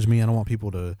to judge me. I don't want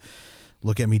people to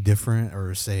look at me different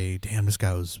or say, damn,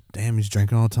 he's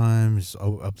drinking all the time. He's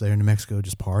up there in New Mexico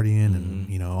just partying and,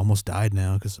 you know, almost died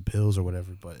now because of pills or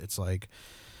whatever. But it's like,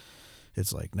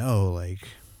 no, like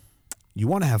you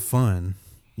want to have fun,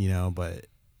 you know, but,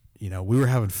 you know, we were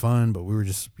having fun, but we were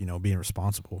just, you know, being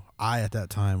responsible. I, at that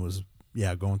time, was,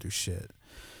 going through shit.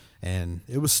 And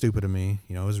it was stupid of me.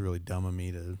 You know, it was really dumb of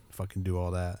me to fucking do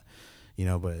all that, you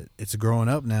know. But it's growing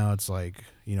up now. It's like,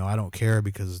 you know, I don't care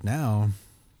because now,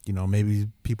 you know, maybe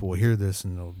people will hear this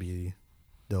and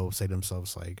they'll say to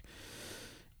themselves like,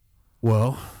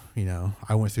 well, you know,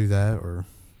 I went through that, or,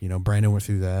 you know, Brandon went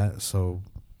through that. So,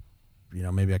 you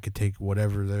know, maybe I could take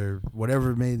whatever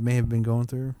may have been going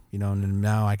through, you know, and then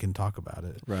now I can talk about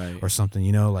it, Right. or something,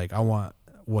 you know. Like I want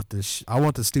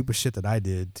the stupid shit that I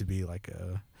did to be like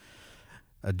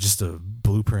just a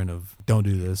blueprint of don't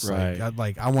do this. Right.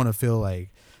 I want to feel like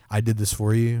I did this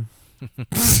for you.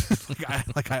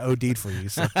 like I OD'd for you.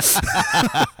 So.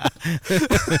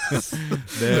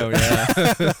 Damn,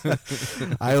 yeah.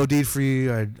 I OD'd for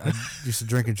you. I used to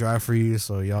drink and drive for you.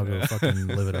 So y'all go fucking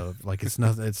live it up. Like it's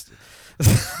nothing. It's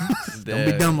don't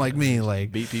be dumb like me.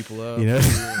 Like beat people up. you know.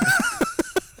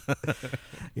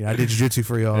 You know, I did jiu-jitsu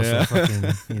for y'all. Yeah. So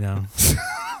fucking, you know.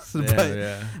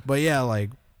 But yeah, like,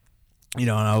 you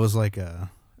know, and I was like, and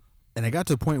I got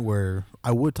to a point where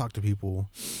I would talk to people,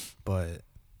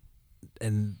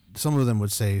 and some of them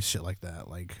would say shit like that,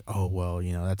 like, oh, well,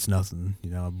 you know, that's nothing, you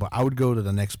know. But I would go to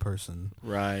the next person.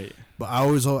 Right. But I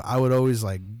would always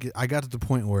like, I got to the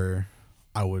point where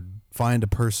I would find a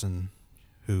person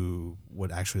who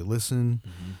would actually listen,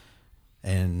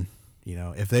 and, you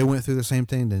know, if they went through the same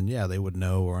thing, then yeah, they would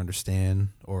know or understand,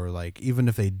 or like, even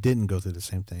if they didn't go through the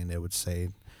same thing, they would say,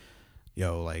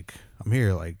 yo, like, I'm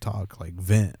here, like, talk, like,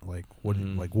 vent, like,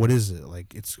 what is it?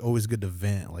 Like, it's always good to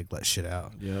vent, like, let shit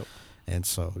out. Yep. And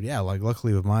so, yeah, like,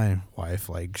 luckily with my wife,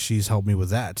 like, she's helped me with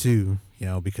that too, you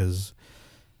know, because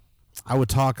I would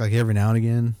talk, like, every now and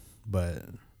again, but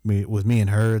with me and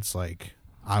her, it's like,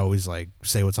 I always, like,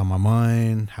 say what's on my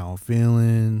mind, how I'm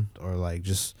feeling, or, like,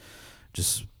 just,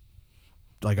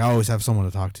 like, I always have someone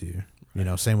to talk to, you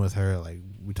know. Same with her, like,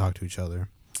 we talk to each other.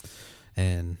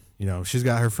 And, you know, she's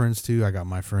got her friends too, I got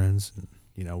my friends, and,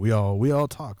 you know, we all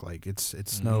talk. Like, it's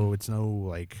no I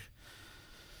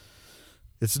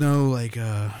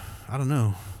don't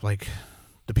know, like,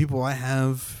 the people I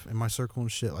have in my circle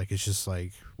and shit, like, it's just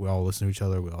like we all listen to each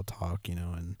other, we all talk, you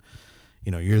know. And,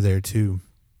 you know, you're there too.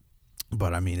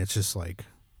 But I mean, it's just like,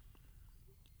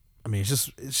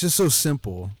 it's just so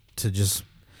simple to just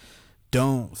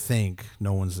don't think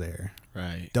no one's there.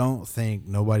 Right. Don't think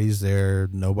nobody's there.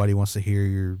 Nobody wants to hear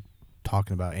you're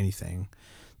talking about anything.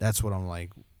 That's what I'm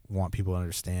like, want people to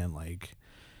understand. Like,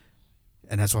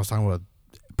 and that's what I was talking about.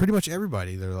 Pretty much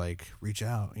everybody, they're like, reach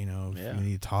out, you know, if you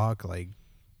need to talk, like,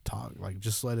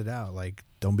 just let it out. Like,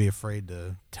 don't be afraid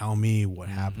to tell me what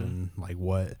happened, like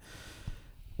what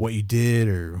you did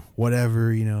or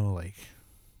whatever, you know, like,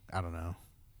 I don't know.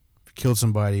 Killed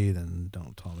somebody, then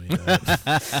don't tell me that.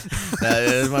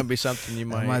 That might be something you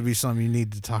That might be something you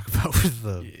need to talk about with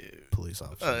the police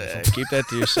officer. keep that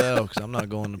to yourself, because I'm not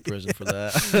going to prison for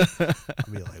that.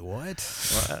 I'll be like, what?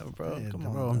 What, bro? Man, Come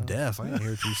bro, on. I'm deaf. I didn't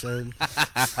hear what you said.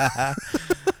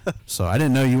 So I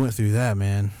didn't know you went through that,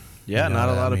 man. Yeah, You know, not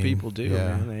a lot I of mean, people do,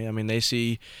 yeah. man. They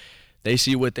see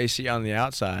what they see on the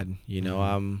outside. You know,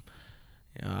 I'm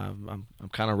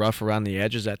kind of rough around the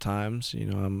edges at times. You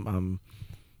know,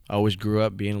 I always grew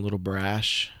up being a little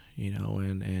brash, you know,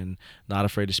 and not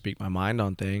afraid to speak my mind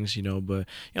on things, you know. But,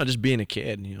 you know, just being a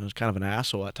kid, you know, I was kind of an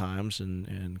asshole at times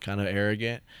and kind of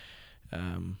arrogant,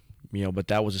 you know. But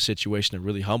that was a situation that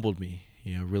really humbled me,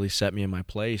 you know, really set me in my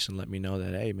place and let me know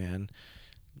that, hey, man,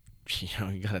 you know,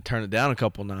 you got to turn it down a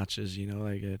couple notches, you know.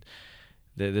 Like,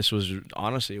 this was,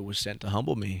 honestly, it was sent to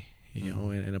humble me, you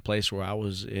know, in a place where I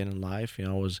was in life. You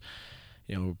know, I was,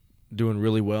 you know, doing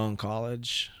really well in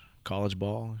college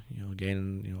ball, you know,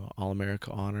 gaining, you know, All-America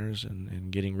honors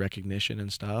and getting recognition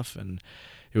and stuff. And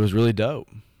it was really dope.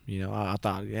 You know, I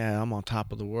thought, yeah, I'm on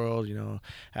top of the world, you know,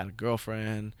 had a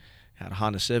girlfriend, had a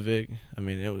Honda Civic. I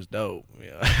mean, it was dope.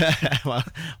 My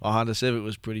Honda Civic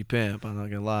was pretty pimp. I'm not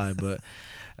gonna lie, but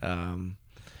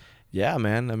yeah,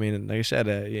 man. I mean, like I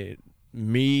said,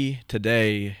 me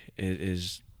today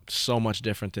is so much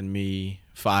different than me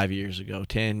 5 years ago,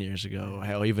 10 years ago,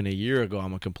 hell, even a year ago.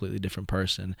 I'm a completely different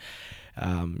person.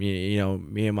 You know,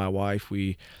 me and my wife,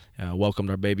 we welcomed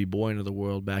our baby boy into the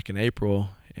world back in April.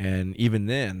 And even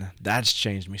then, that's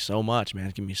changed me so much, man.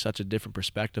 It's given me such a different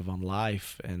perspective on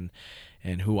life and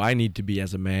who I need to be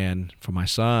as a man for my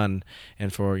son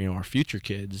and for, you know, our future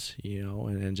kids, you know,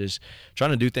 and just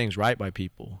trying to do things right by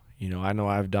people. You know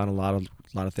I've done a lot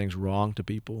of things wrong to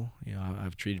people. You know,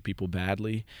 I've treated people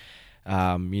badly.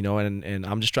 You know, and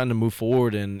I'm just trying to move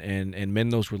forward and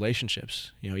mend those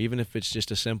relationships. You know, even if it's just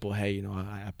a simple, hey, you know,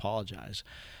 I apologize.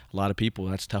 A lot of people,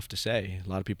 that's tough to say. A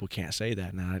lot of people can't say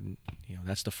that, and you know,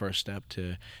 that's the first step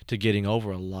to getting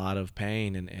over a lot of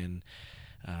pain and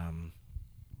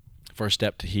first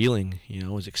step to healing. You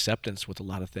know, is acceptance with a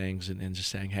lot of things and just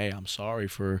saying, hey, I'm sorry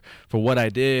for what I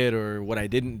did or what I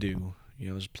didn't do. You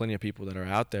know, there's plenty of people that are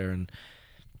out there, and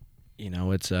you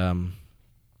know, it's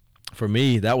for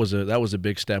me, that was a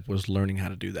big step, was learning how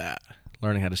to do that,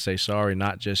 learning how to say sorry,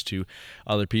 not just to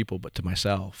other people, but to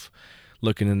myself,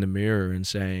 looking in the mirror and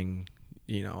saying,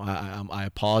 you know, I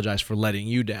apologize for letting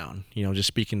you down, you know, just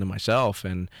speaking to myself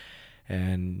and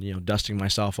you know, dusting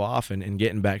myself off and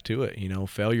getting back to it. You know,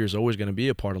 failure is always going to be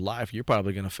a part of life. You're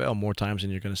probably going to fail more times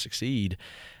than you're going to succeed,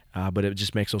 but it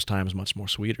just makes those times much more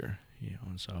sweeter, you know,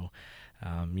 and so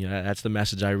you know, that's the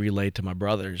message I relayed to my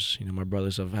brothers. You know, my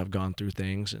brothers have gone through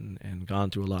things and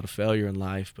gone through a lot of failure in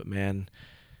life, but man,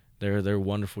 they're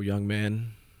wonderful young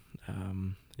men.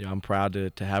 You know, I'm proud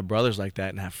to have brothers like that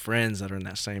and have friends that are in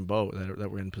that same boat, that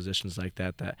were in positions like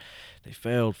that they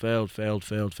failed,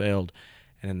 and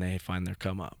then they find their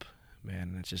come up.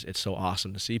 Man, it's so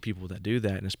awesome to see people that do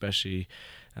that, and especially,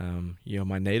 you know,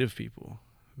 my native people.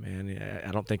 Man, I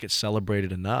don't think it's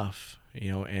celebrated enough.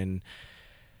 You know, and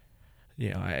you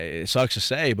know, it sucks to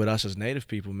say, but us as native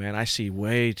people, man, I see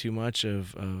way too much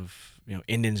of you know,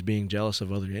 Indians being jealous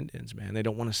of other Indians, man. They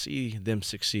don't want to see them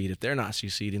succeed. If they're not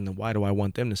succeeding, then why do I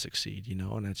want them to succeed, you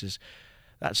know? And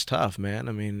that's tough, man.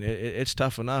 I mean, it's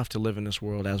tough enough to live in this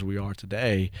world as we are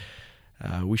today.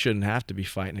 We shouldn't have to be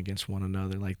fighting against one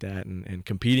another like that and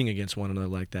competing against one another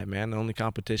like that, man. The only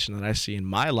competition that I see in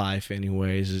my life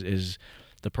anyways is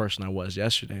the person I was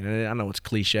yesterday. And I know it's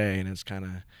cliche and it's kind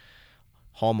of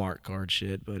Hallmark card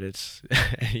shit, but it's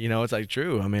you know, it's like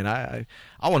true. I mean, I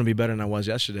want to be better than I was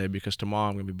yesterday, because tomorrow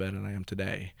I'm gonna be better than I am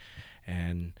today.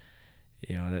 And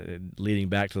you know, leading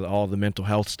back to all the mental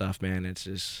health stuff, man, it's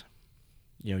just,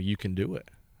 you know, you can do it.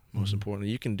 Most importantly,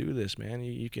 you can do this, man.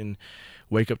 You can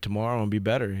wake up tomorrow and be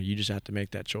better. You just have to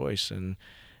make that choice. And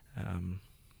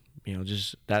you know,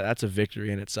 just that's a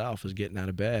victory in itself, is getting out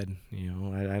of bed. You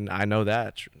know, I know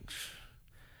that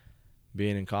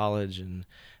being in college, and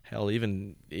hell,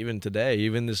 even today,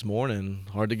 even this morning,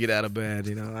 hard to get out of bed.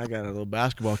 You know, I got a little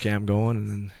basketball camp going, and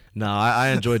then, no, I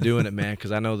enjoy doing it, man,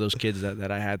 because I know those kids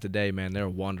that I had today, man, they're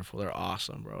wonderful. They're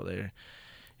awesome, bro.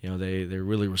 You know, they're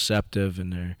really receptive,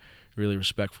 and they're really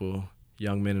respectful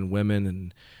young men and women,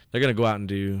 and they're gonna go out and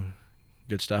do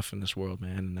good stuff in this world,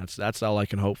 man. And that's all I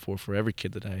can hope for every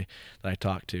kid that I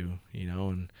talk to, you know,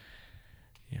 and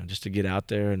you know, just to get out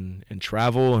there and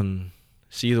travel and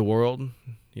see the world.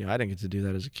 You know, I didn't get to do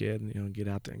that as a kid. You know, get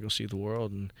out there and go see the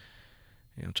world, and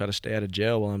you know, try to stay out of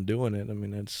jail while I'm doing it. I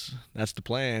mean, that's the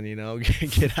plan. You know,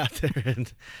 get out there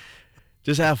and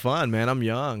just have fun, man. I'm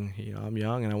young. You know,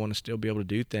 and I want to still be able to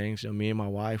do things. You know, me and my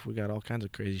wife, we got all kinds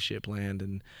of crazy shit planned,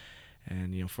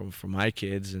 and you know, for my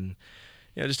kids, and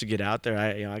you know, just to get out there.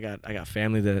 I got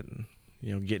family that,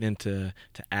 you know, getting into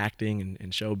acting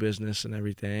and show business and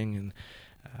everything, and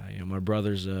you know, my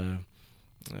brother's a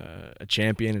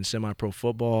champion in semi-pro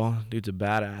football. Dude's a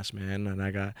badass, man. And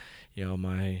I got, you know,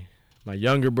 my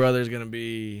younger brother's gonna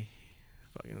be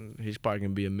he's probably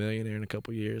gonna be a millionaire in a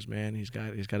couple years, man. He's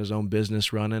got his own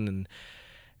business running and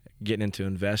getting into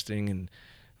investing and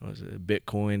what was it,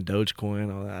 Bitcoin,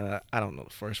 Dogecoin, all that. I don't know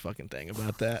the first fucking thing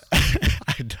about that.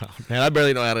 I don't, man. I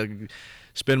barely know how to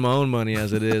spend my own money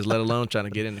as it is, let alone trying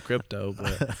to get into crypto.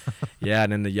 But yeah,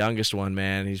 and then the youngest one,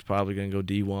 man, he's probably gonna go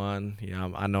D1. You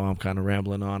know, I know I'm kind of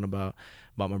rambling on about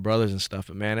my brothers and stuff,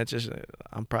 but man, it's just,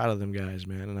 I'm proud of them guys,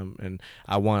 man, and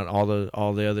I want all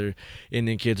the other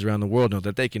Indian kids around the world know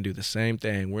that they can do the same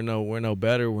thing. We're no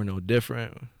better, we're no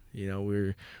different. You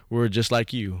know, we're just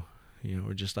like you. You know,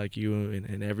 we're just like you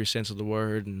in every sense of the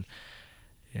word, and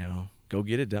you know, go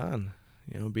get it done.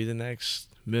 You know, be the next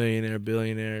millionaire,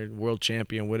 billionaire, world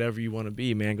champion, whatever you want to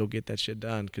be, man, go get that shit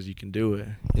done because you can do it.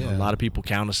 You know, Yeah. a lot of people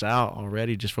count us out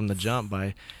already just from the jump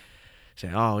by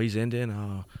saying, oh, he's Indian,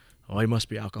 oh, he must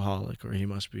be alcoholic, or he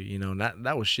must be, you know, and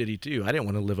that was shitty too. I didn't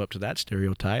want to live up to that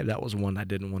stereotype. That was one I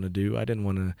didn't want to do. I didn't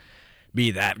want to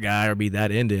be that guy or be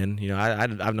that Indian. You know,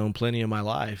 I've known plenty in my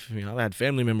life. You know, I've had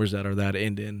family members that are that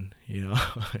Indian, you know.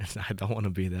 I don't want to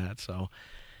be that. So,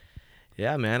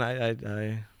 yeah, man,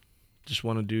 I just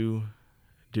want to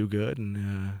do good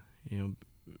and, you know,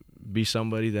 be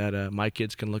somebody that my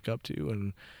kids can look up to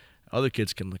and other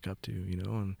kids can look up to, you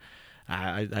know. And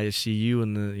I see you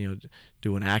in the, you know,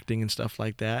 doing acting and stuff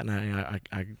like that, and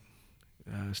I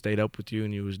stayed up with you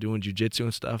and you was doing jiu-jitsu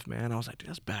and stuff, man. I was like, dude,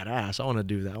 that's badass. I want to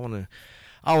do that. I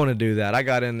want to do that. I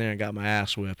got in there and got my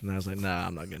ass whipped, and I was like, nah,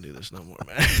 I'm not gonna do this no more,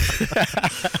 man.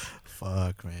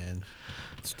 Fuck, man.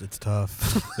 It's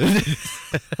tough.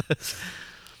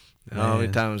 How many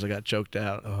Man. times I got choked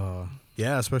out?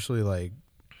 Yeah, especially like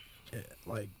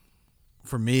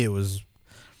for me, it was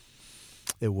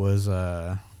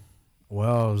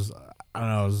well, I don't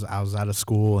know, I was out of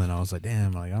school and I was like,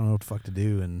 damn, like I don't know what the fuck to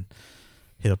do, and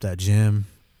hit up that gym.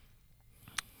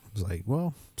 I was like,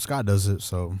 well, Scott does it,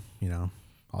 so you know,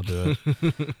 I'll do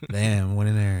it. Damn, went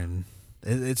in there and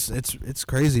it's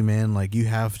crazy, man. Like you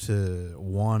have to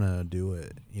wanna do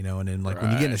it, you know. And then like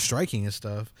when you get into Right. striking and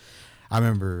stuff, I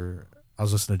remember I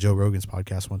was listening to Joe Rogan's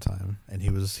podcast one time, and he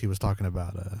was talking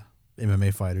about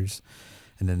MMA fighters,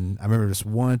 and then I remember this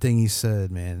one thing he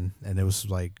said, man, and it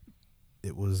was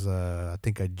I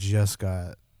think I just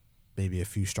got maybe a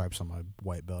few stripes on my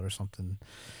white belt or something.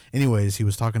 Anyways, he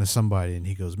was talking to somebody, and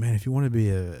he goes, man, if you want to be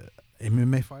a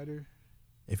MMA fighter,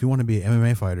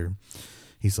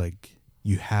 he's like,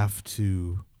 you have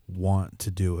to want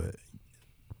to do it,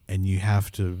 and you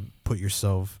have to put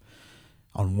yourself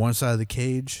on one side of the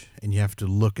cage, and you have to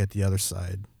look at the other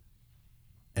side,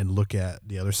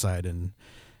 and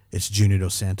it's Junior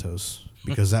Dos Santos,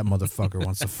 because that motherfucker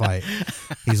wants to fight.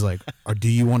 He's like, or do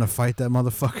you want to fight that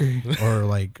motherfucker?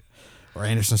 Or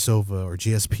Anderson Silva or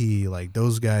GSP, like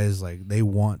those guys, like they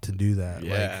want to do that.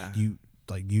 Yeah.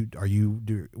 Are you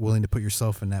willing to put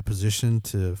yourself in that position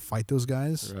to fight those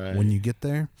guys Right. when you get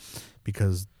there?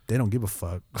 Because they don't give a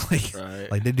fuck.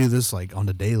 Right. Like they do this like on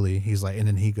the daily. He's like, and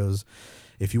then he goes,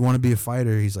 if you want to be a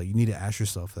fighter, he's like, you need to ask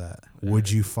yourself that.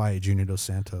 Would you fight Junior Dos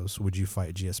Santos? Would you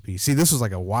fight GSP? See, this was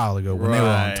like a while ago when they were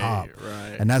on top.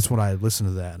 Right. And that's when I listened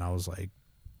to that and I was like,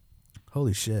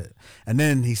 holy shit. And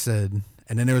then he said,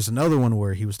 and then there was another one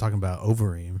where he was talking about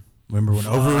Overeem. Remember when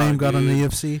Overeem got on the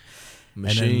dude. UFC?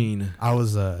 Machine. And then I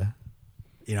was, I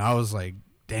was like,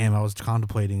 damn, I was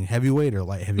contemplating heavyweight or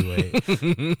light heavyweight.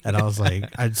 And I was like,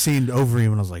 I'd seen Overeem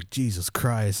and I was like, Jesus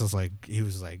Christ. I was like, he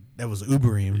was like, that was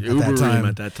Ubereem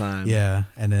at that time. Yeah.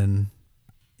 And then,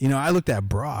 I looked at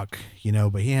Brock,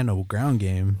 but he had no ground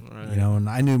game, Right. and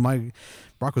I knew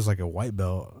Brock was like a white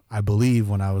belt, I believe,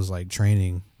 when I was like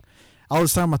training. All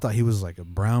this time I thought he was like a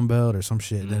brown belt or some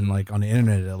shit. Then like on the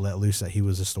internet it let loose that he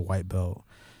was just a white belt.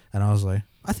 And I was like,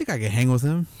 I think I could hang with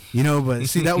him, but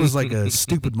see, that was like a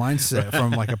stupid mindset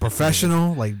from like a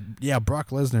professional. Like, yeah,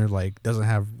 Brock Lesnar like doesn't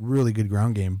have really good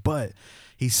ground game, but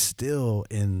he's still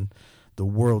in the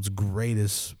world's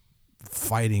greatest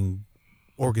fighting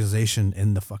organization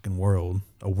in the fucking world,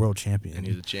 a world champion. And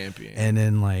he's a champion. And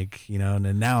then like, and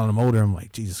then now I'm older, I'm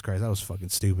like, Jesus Christ, that was fucking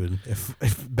stupid. If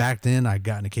back then I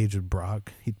got in a cage with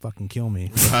Brock, he'd fucking kill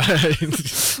me.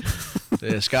 Right.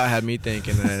 Yeah, Scott had me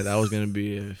thinking that I was going to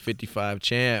be a 55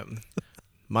 champ.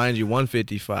 Mind you,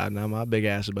 155. Now my big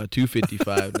ass is about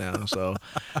 255 now. So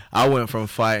I went from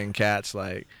fighting cats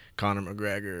like Conor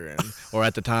McGregor, or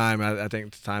at the time, I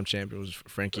think the time champion was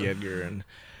Frankie Edgar,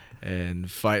 and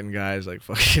fighting guys like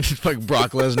fucking like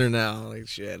Brock Lesnar now. Like,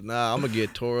 shit, nah, I'm going to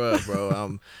get tore up,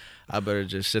 bro. I better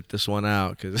just sit this one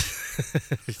out,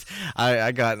 because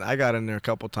I got in there a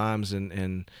couple times,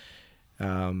 and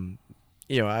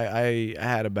I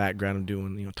had a background of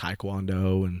doing,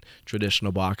 taekwondo and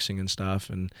traditional boxing and stuff,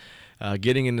 and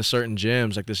getting into certain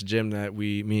gyms, like this gym that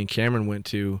me and Cameron went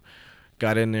to,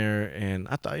 got in there, and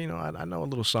I thought, I know a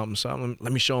little something.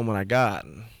 Let me show him what I got.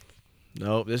 And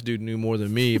nope, this dude knew more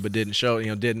than me, but didn't show,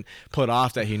 didn't put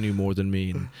off that he knew more than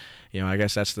me. And I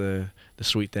guess that's the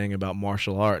sweet thing about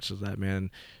martial arts, is that, man,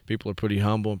 people are pretty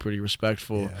humble and pretty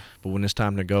respectful, Yeah. but when it's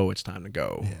time to go, it's time to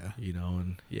go. Yeah.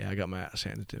 And I got my ass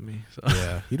handed to me. So.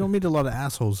 Yeah. You don't meet a lot of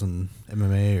assholes in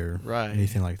MMA or Right.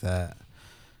 anything like that.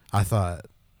 I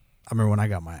remember when I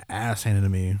got my ass handed to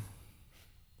me,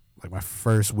 like my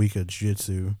first week of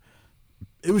jiu-jitsu,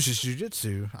 it was just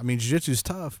jiu-jitsu. I mean, jiu-jitsu's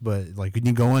tough, but like when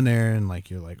you go in there and like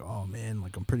you're like, oh man,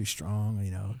 like I'm pretty strong,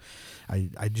 you know.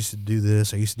 I used to do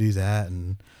this, I used to do that,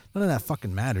 and none of that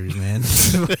fucking matters, man.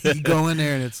 You go in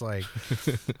there and it's like,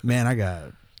 man, I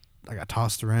got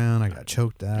tossed around, I got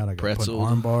choked out, I got put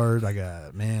arm barred, I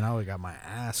got my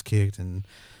ass kicked, and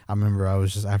I remember I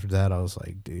was just, after that I was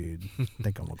like, dude, I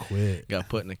think I'm gonna quit. Got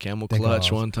put in a camel clutch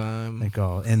one time. I think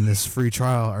I'll end this free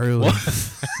trial early.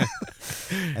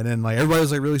 And then like everybody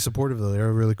was like really supportive though. They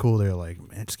were really cool. They were like,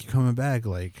 man, just keep coming back.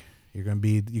 Like you're gonna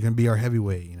be our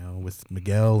heavyweight, you know, with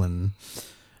Miguel and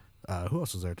who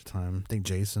else was there at the time? I think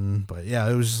Jason. But yeah,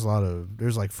 it was just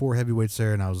there's like 4 heavyweights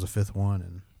there, and I was the 5th one.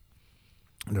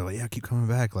 And they're like, yeah, keep coming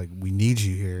back. Like we need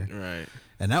you here. Right.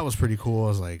 And that was pretty cool. I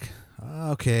was like,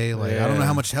 okay, like I don't know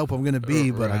how much help I'm gonna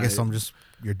be, but I guess I'm just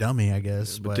your dummy, I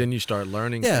guess. But then you start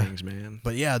learning things, man.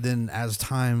 But yeah, then as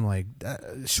time, like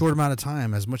short amount of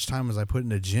time, as much time as I put in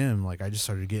the gym, like I just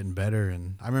started getting better.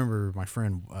 And I remember my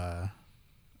friend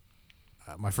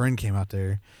came out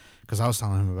there because I was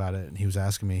telling him about it, and he was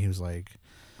asking me. He's like,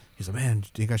 man, do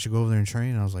you think I should go over there and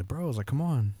train? And I was like, bro, come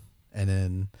on. And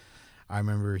then I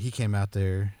remember he came out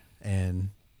there, and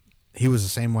he was the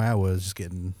same way I was, just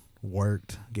getting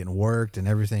worked and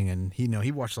everything. And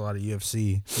he watched a lot of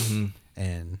UFC,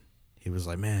 and he was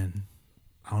like, man,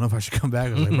 I don't know if I should come back.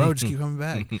 I was like, bro, just keep coming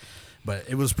back. But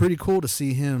it was pretty cool to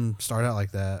see him start out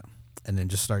like that and then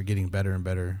just start getting better and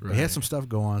better. Right. He had some stuff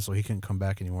go on, so he couldn't come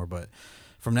back anymore. But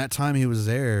from that time he was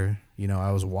there, you know,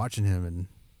 I was watching him, and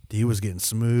he was getting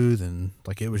smooth, and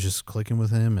like it was just clicking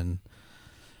with him. And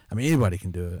I mean, anybody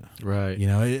can do it, right? You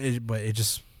know, but it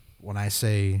just, when I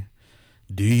say,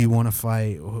 do you want to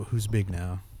fight? Who's big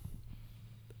now?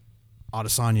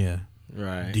 Adesanya.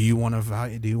 Right. Do you want to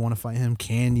fight him? Do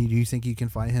you think you can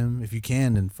fight him? If you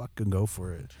can, then fucking go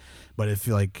for it. But if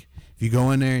you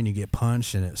go in there and you get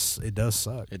punched, and it does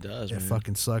suck. It does. It man.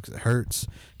 fucking sucks. It hurts.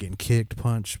 Getting kicked,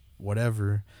 punched,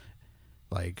 whatever.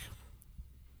 Like,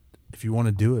 if you want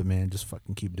to do it, man, just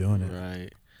fucking keep doing it.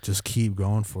 Right. Just keep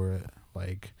going for it.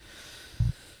 Like,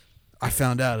 I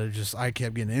found out I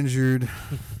kept getting injured.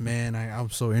 Man, I'm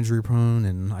so injury prone,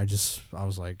 and I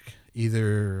was like,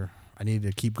 either I need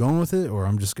to keep going with it, or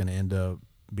I'm just gonna end up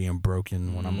being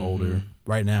broken when I'm older.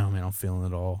 Right now, man, I'm feeling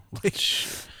it all. You're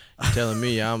telling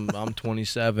me I'm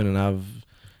 27 and I've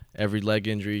every leg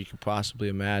injury you can possibly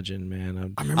imagine,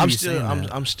 man. I'm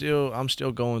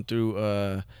still going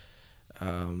through.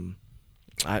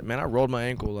 I rolled my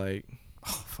ankle like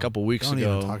a couple weeks ago.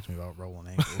 Don't even talk to me about rolling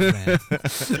ankles, man.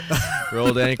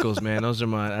 Rolled ankles, man.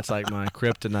 That's like my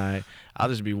kryptonite. I'll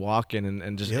just be walking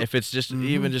and just if it's just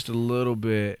even just a little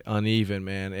bit uneven,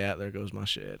 man. Yeah, there goes my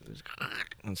shit.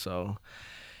 And so,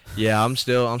 yeah, I'm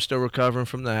still recovering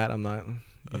from that. I'm not.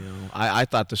 You know, I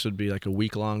thought this would be like a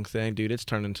week-long thing. Dude, it's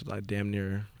turned into like damn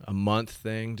near a month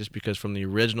thing, just because from the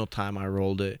original time I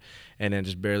rolled it and then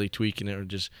just barely tweaking it or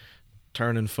just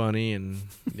turning funny and,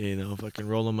 you know, fucking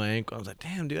rolling my ankle. I was like,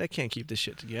 damn, dude, I can't keep this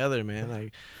shit together, man.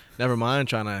 Like, never mind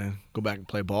trying to go back and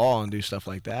play ball and do stuff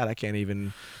like that. I can't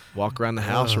even walk around the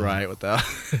house right without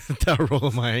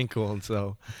rolling my ankle. And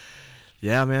so,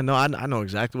 yeah, man, no, I know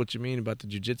exactly what you mean about the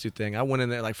jiu-jitsu thing. I went in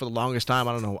there, like, for the longest time,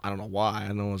 I don't know why.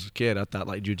 I know as a kid, I thought,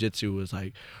 like, jiu-jitsu was,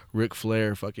 like, Ric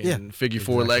Flair fucking figure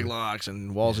four leg locks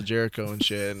and walls of Jericho and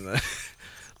shit. And,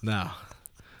 no,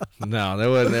 there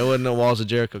wasn't no walls of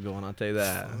Jericho going, I'll tell you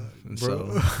that. And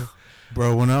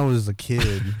Bro, when I was a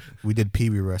kid, we did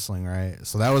PB wrestling, right?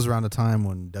 So that was around the time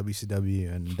when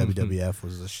WCW and WWF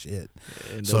was the shit.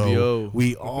 So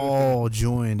we all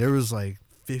joined. There was, like,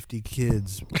 50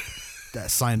 kids that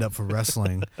signed up for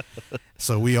wrestling.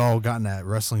 So we all got in that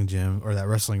wrestling gym or that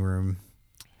wrestling room,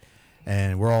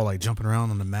 and we're all like jumping around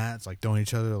on the mats, like throwing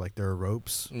each other like there were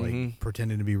ropes, like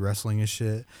pretending to be wrestling and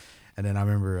shit. And then I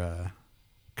remember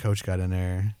coach got in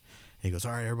there. He goes,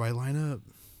 all right, everybody line up.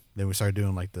 Then we started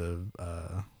doing like the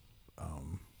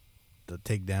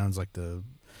takedowns,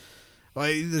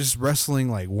 like just wrestling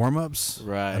like warm-ups.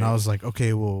 Right. And I was like,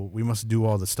 okay, well, we must do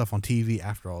all the stuff on TV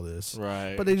after all this.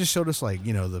 Right. But they just showed us like,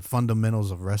 you know, the fundamentals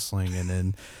of wrestling, and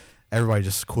then everybody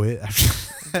just quit after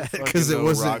because it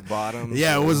wasn't rock bottom.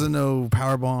 Yeah, it wasn't no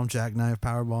powerbomb, jackknife,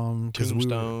 powerbomb,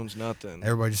 tombstones, nothing.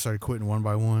 Everybody just started quitting one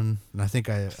by one, and I think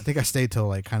I stayed till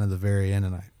like kind of the very end,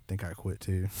 and I think I quit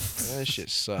too. That shit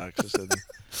sucks.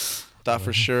 Thought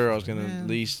for sure I was gonna at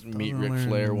least meet Ric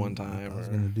Flair one time. I was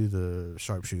gonna do the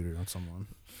sharpshooter on someone.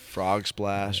 Frog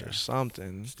splash or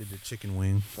something. Just did the chicken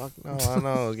wing. Fuck no, I know.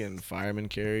 I was getting fireman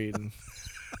carried. And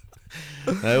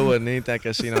that wasn't anything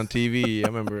I seen on TV. I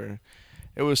remember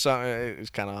it was something. It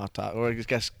was kind of off topic, or I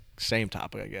guess same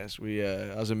topic. I guess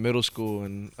I was in middle school,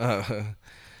 and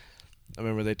I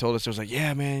remember they told us, it was like,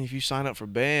 yeah, man, if you sign up for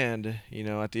band, you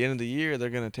know, at the end of the year, they're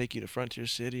going to take you to Frontier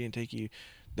City and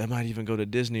they might even go to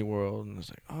Disney World. And I was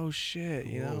like, oh, shit,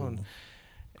 you know.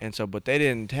 And so, but they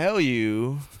didn't tell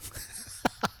you,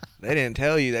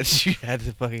 that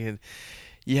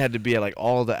you had to be at like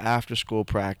all the after school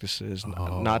practices,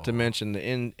 not to mention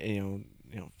the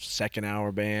second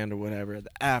hour band or whatever,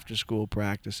 the after school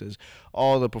practices,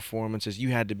 all the performances. You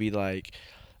had to be like,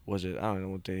 was it, I don't know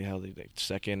what the hell, like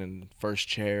second and first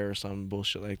chair or some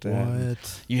bullshit like that.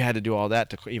 What? You had to do all that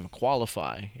to even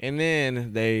qualify. And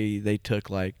then they took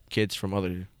like kids from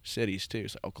other cities too,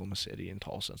 so Oklahoma City and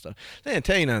Tulsa and stuff. They didn't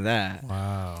tell you none of that.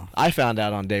 Wow. I found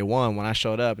out on day one when I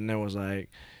showed up, and there was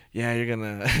like, yeah, you're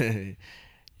gonna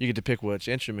you get to pick which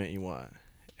instrument you want.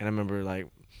 And I remember like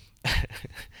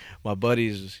my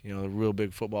buddies, you know, the real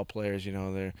big football players, you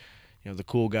know, they're, you know, the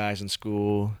cool guys in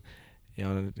school, you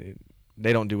know,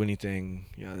 they don't do anything,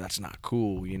 you know, that's not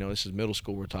cool. You know, this is middle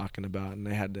school we're talking about, and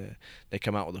they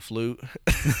come out with a flute.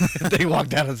 they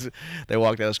walked out of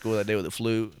school that day with a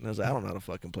flute, and I was like, I don't know how to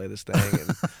fucking play this thing.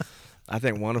 And I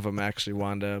think one of them actually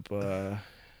wound up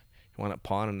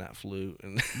pawning that flute,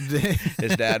 and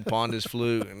his dad pawned his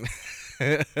flute, and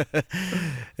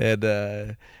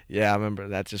yeah, I remember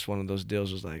that's just one of those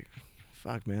deals. Was like,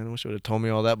 fuck, man, I wish you would have told me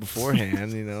all that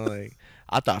beforehand. You know, like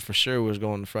I thought for sure we was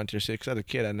going to Frontier City. Cause as a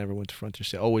kid, I never went to Frontier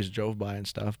City. Always drove by and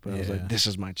stuff, but I was like, this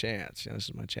is my chance. You know, this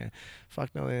is my chance.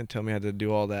 Fuck no, they didn't tell me I had to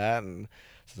do all that, and I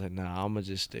was like, nah, I'm gonna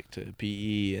just stick to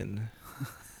PE. And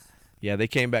yeah, they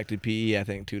came back to PE I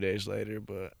think 2 days later,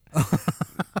 but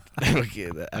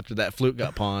after that flute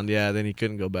got pawned, yeah, then he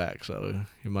couldn't go back, so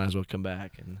he might as well come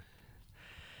back. And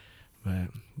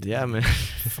but yeah, man,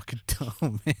 Fucking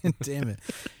dumb, man. Damn it.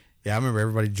 Yeah, I remember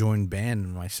everybody joined band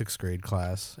in my 6th grade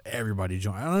class. Everybody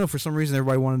joined. I don't know, for some reason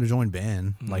everybody wanted to join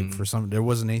band. Like there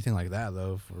wasn't anything like that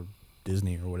though for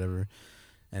Disney or whatever.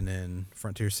 And then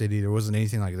Frontier City, there wasn't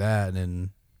anything like that. And then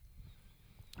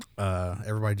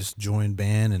everybody just joined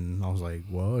band, and I was like,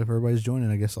 well, if everybody's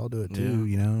joining, I guess I'll do it too.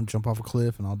 You know, jump off a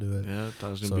cliff and I'll do it. Yeah, I thought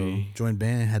it was gonna be. Joined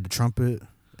band, had the trumpet.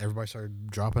 Everybody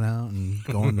started dropping out and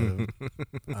going to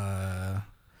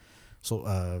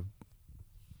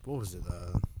what was it?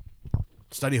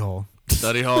 Study hall.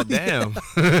 Study hall, damn.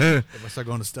 Everybody started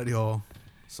going to study hall,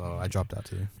 so I dropped out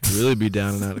too. Really be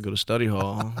down and out to go to study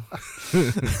hall.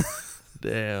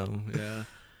 Damn, yeah.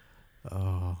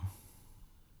 Oh,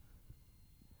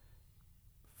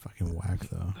 fucking whack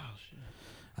though. Oh shit.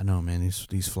 I know, man.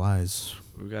 These flies.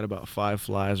 We got about 5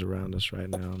 flies around us right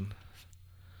now.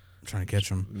 I'm trying to catch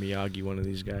them. Miyagi, one of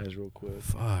these guys, real quick.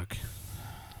 Fuck.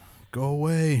 Go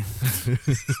away.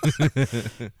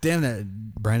 Damn that.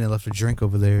 Brandon left a drink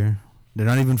over there. They're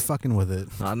not even fucking with it.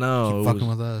 I know. Keep fucking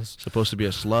with us. Supposed to be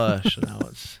a slush. Now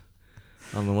it's,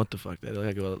 I don't know what the fuck that is.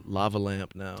 Like a lava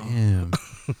lamp now. Damn.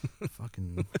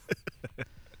 Fucking.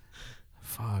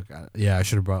 Fuck. Yeah, I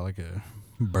should have brought like a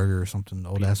burger or something,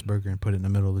 old ass burger, and put it in the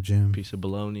middle of the gym. Piece of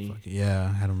bologna. Fuck,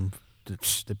 yeah, I had them.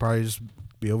 They'd probably just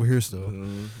be over here still.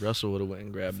 Russell would have went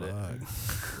and grabbed it.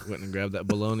 Went and grabbed that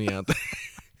bologna out there.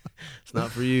 It's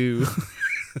not for you.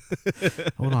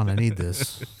 Hold on, I need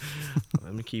this.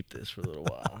 Let me keep this for a little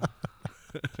while.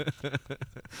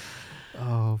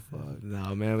 Oh fuck.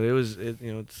 No, man, but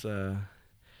it's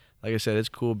like I said, it's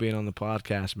cool being on the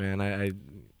podcast, man. I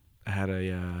had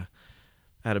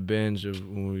a binge of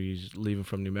when we was leaving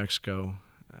from New Mexico.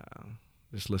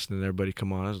 Just listening to everybody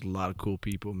come on. There's a lot of cool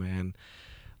people, man.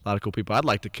 A lot of cool people I'd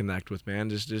like to connect with, man.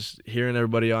 Just hearing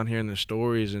everybody on here and their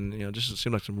stories, and just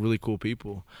seem like some really cool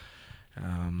people.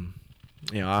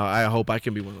 I hope I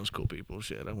can be one of those cool people.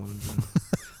 Shit, I want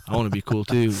to be cool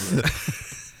too.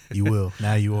 You will.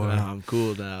 Now you are. No, I'm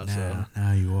cool now.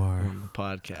 Now you are. On the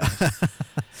podcast.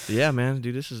 Yeah, man,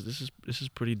 dude, this is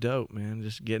pretty dope, man.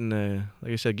 Just getting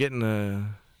to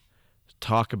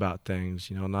talk about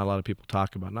things, not a lot of people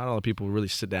talk about. Not a lot of people really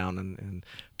sit down and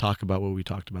talk about what we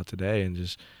talked about today, and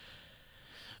just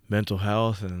mental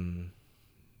health and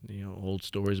old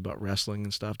stories about wrestling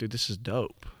and stuff. Dude, this is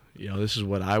dope. This is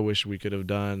what I wish we could have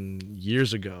done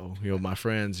years ago. My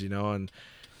friends, and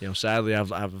sadly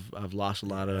I've lost a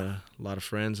lot of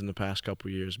friends in the past couple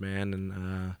of years, man,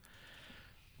 and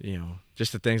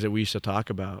just the things that we used to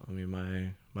talk about. I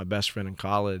mean, my best friend in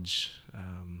college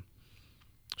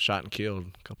shot and killed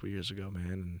a couple of years ago,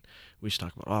 man, and we used to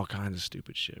talk about all kinds of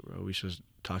stupid shit, bro. We used to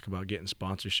talk about getting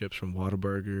sponsorships from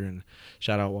Whataburger, and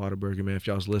shout out Whataburger, man, if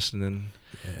y'all's listening.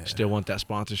 Still want that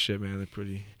sponsorship, man. They're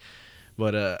pretty,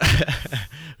 but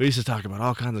we used to talk about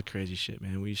all kinds of crazy shit,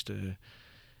 man. We used to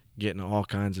get into all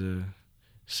kinds of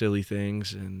silly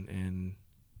things, and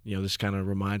this kind of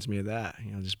reminds me of that.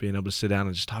 Just being able to sit down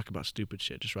and just talk about stupid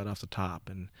shit just right off the top,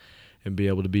 and be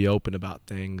able to be open about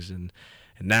things. And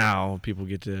now people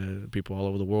all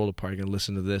over the world are probably gonna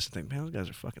listen to this and think, man, those guys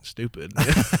are fucking stupid.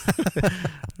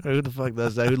 Who the fuck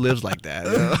does that? Who lives like that?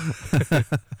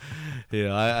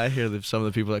 I hear some of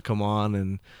the people that come on,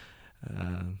 and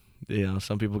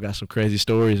some people got some crazy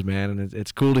stories, man, and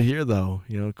it's cool to hear, though.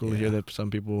 Cool to hear that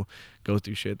some people go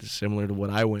through shit that's similar to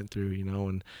what I went through.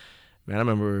 And man, I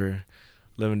remember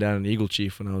living down in Eagle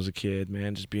Chief when I was a kid,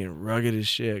 man, just being rugged as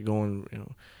shit,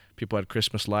 going, people had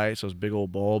Christmas lights, those big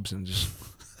old bulbs, and just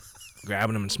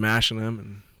grabbing them and smashing them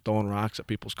and throwing rocks at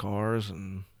people's cars,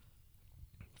 and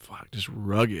just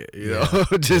rugged,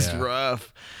 just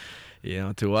rough.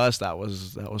 To us that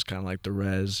was kind of like the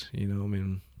res, I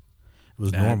mean, it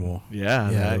was normal.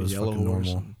 That it was yellow fucking horse.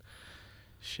 normal.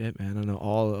 Shit, man, I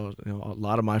know a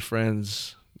lot of my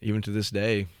friends, even to this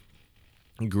day,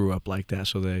 grew up like that,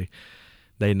 so they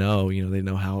know, they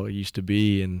know how it used to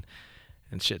be, and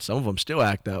shit. Some of them still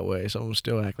act that way. Some of them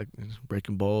still act like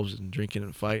breaking bulbs and drinking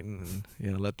and fighting,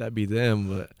 and let that be them.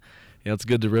 But it's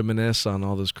good to reminisce on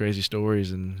all those crazy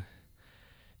stories. And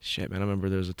shit, man, I remember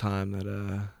there was a time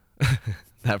that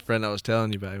that friend I was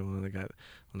telling you about, when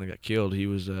they got killed, he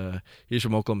was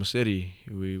from Oklahoma City.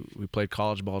 We played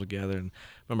college ball together, and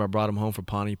I remember I brought him home for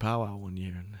Pawnee Powwow one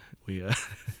year, and we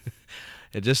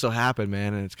it just so happened,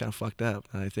 man, and it's kind of fucked up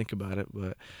when I think about it,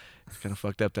 but it's kind of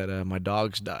fucked up that my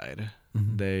dogs died.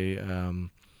 Mm-hmm.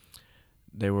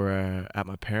 They were at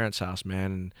my parents' house,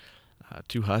 man, and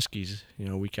 2 huskies.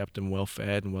 We kept them well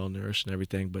fed and well nourished and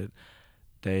everything, but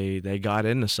they got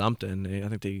into something. I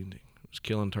think they was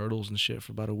killing turtles and shit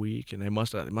for about a week, and they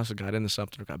must have got into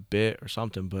something or got bit or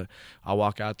something. But I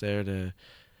walk out there to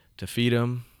feed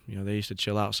them. They used to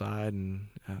chill outside, and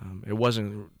it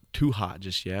wasn't too hot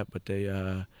just yet, but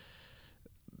I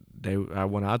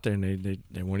went out there, and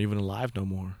they weren't even alive no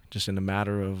more. Just in a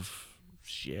matter of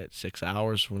 6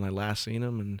 hours when I last seen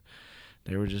them, and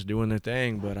they were just doing their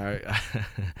thing. But I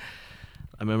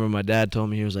remember my dad told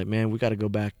me, he was like, man, we got to go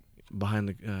back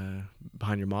behind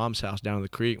your mom's house down to the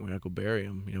creek. We got to go bury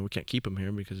him. We can't keep him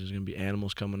here because there's gonna be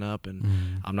animals coming up, and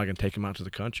I'm not gonna take him out to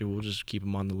the country. We'll just keep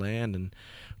him on the land and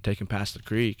take him past the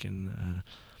creek. And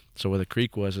so where the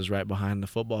creek was right behind the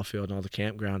football field and all the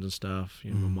campgrounds and stuff.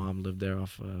 My mom lived there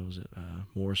off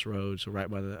Morris Road, so right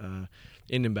by the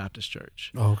Indian Baptist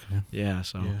Church. Oh, okay. Yeah,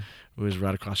 so it was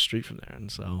right across the street from there.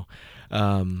 And so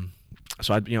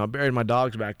I buried my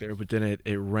dogs back there, but then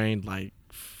it rained like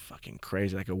fucking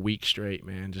crazy, like a week straight,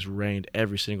 man. Just rained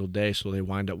every single day, so they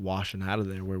wind up washing out of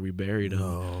there where we buried them.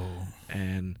 No.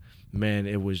 And man,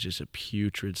 it was just a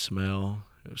putrid smell.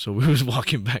 So we was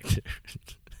walking back there.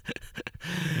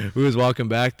 We was walking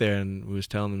back there, and we was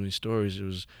telling them these stories. It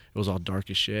was all dark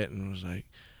as shit, and it was like,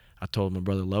 I told my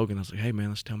brother Logan, I was like, hey man,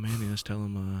 let's tell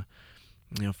him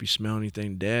if you smell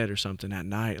anything dead or something at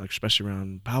night, like especially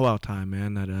around powwow time,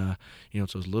 man, that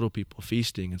it's those little people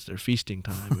feasting. It's their feasting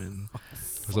time. And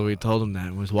so we told him that,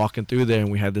 and we was walking through there,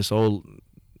 and we had this old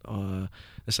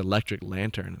this electric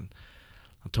lantern, and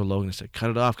I told Logan, I said, cut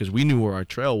it off, because we knew where our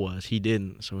trail was. He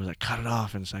didn't. So I was like, cut it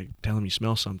off. And it's like, tell him you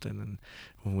smell something.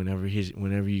 And whenever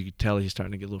you could tell he's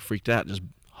starting to get a little freaked out, just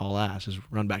haul ass, just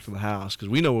run back to the house, because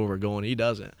we know where we're going. He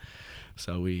doesn't.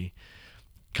 So we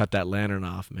cut that lantern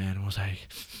off, man, and was like,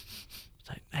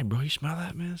 hey, bro, you smell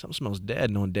that, man? Something smells dead.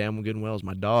 Knowing damn good and well it's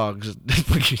my dogs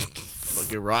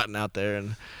fucking rotting out there.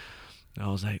 And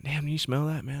I was like, damn, you smell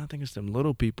that, man? I think it's them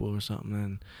little people or something.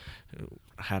 And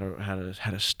I had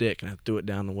a stick, and I threw it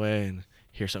down the way, and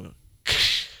hear something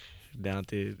down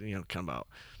to kind of about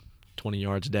 20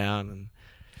 yards down. And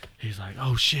he's like,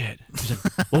 oh shit. He's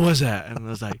like, what was that? And I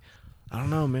was like, I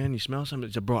don't know, man. You smell something?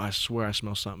 He said, bro, I swear I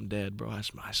smell something dead, bro. I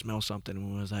smell something.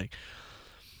 And I was like,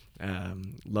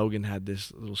 Logan had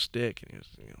this little stick, and he was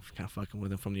kind of fucking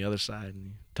with him from the other side, and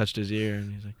he touched his ear,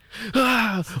 and he's like,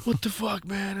 what the fuck,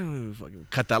 man? And we fucking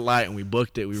cut that light, and we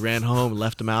booked it. We ran home and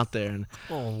left him out there, and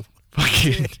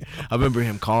fucking, I remember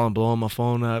him calling, blowing my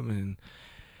phone up, and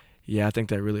yeah, I think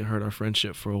that really hurt our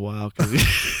friendship for a while, because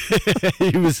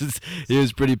he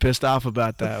was pretty pissed off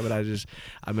about that. But I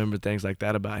remember things like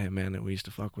that about him, man, that we used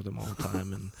to fuck with him all the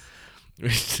time, and we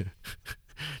used to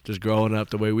just growing up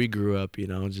the way we grew up,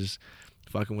 just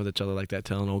fucking with each other like that,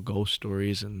 telling old ghost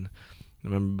stories. And I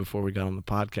remember before we got on the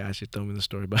podcast, you told me the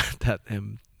story about that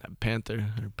panther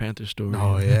story.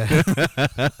 Oh yeah.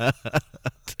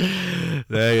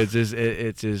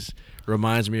 It just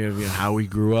reminds me of how we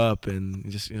grew up, and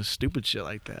just stupid shit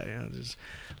like that. Just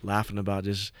laughing about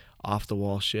just off the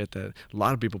wall shit that a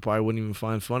lot of people probably wouldn't even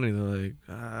find funny. They're like,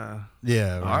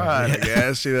 yeah, all right, I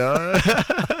guess,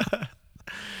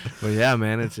 But yeah,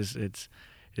 man, it's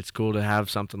cool to have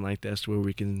something like this where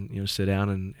we can sit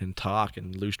down and talk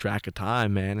and lose track of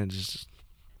time, man, and just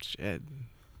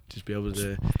be able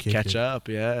to catch up.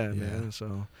 Yeah, man.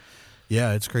 So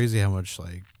yeah, it's crazy how much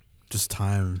like just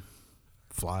time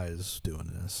flies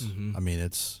doing this. Mm-hmm. I mean,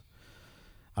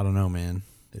 I don't know, man.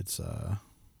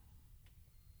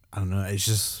 I don't know.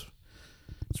 It's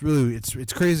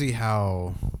crazy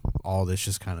how all this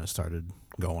just kind of started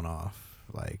going off.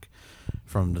 Like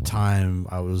from the time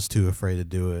I was too afraid to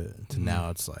do it to now,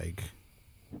 it's like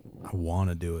I want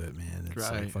to do it, man.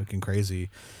 It's like fucking crazy.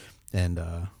 And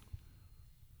I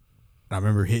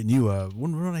remember hitting you up.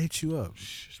 When did I hit you up?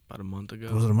 About a month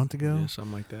ago. Was it a month ago? Yeah,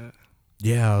 something like that.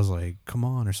 Yeah, I was like, come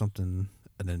on or something.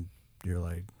 And then you're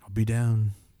like, I'll be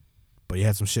down. But you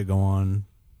had some shit go on.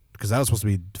 Because that was supposed to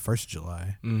be the 1st of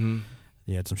July. Mm-hmm.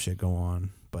 You had some shit go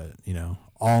on. But,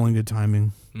 all in good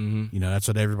timing. Mm-hmm. That's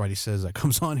what everybody says that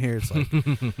comes on here. It's like,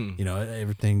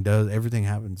 everything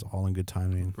happens all in good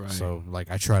timing. Right. So,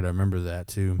 like, I try to remember that,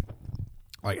 too.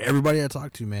 Like, everybody I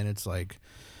talk to, man, it's like,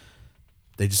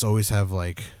 they just always have,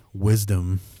 like,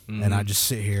 wisdom. Mm-hmm. And I just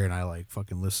sit here and I, like,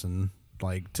 fucking listen,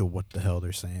 like, to what the hell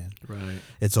they're saying. Right.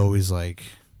 It's always, like,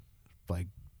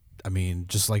 I mean,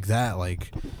 just like that,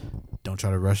 like, don't try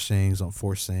to rush things, don't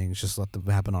force things, just let them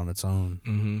happen on its own.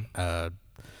 Mm-hmm.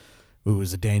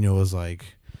 Daniel was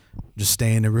like, just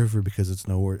stay in the river because it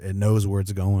knows where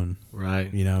it's going.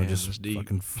 Right. Just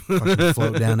fucking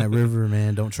float down that river,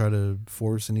 man. Don't try to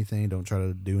force anything. Don't try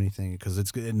to do anything because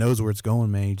it knows where it's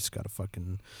going, man. You just gotta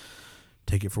fucking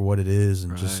take it for what it is,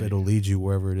 and just it'll lead you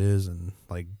wherever it is. And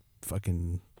like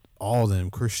fucking all of them,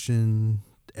 Christian,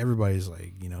 everybody's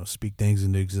like, speak things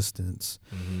into existence,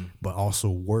 but also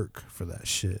work for that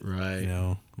shit. Right.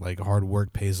 Like hard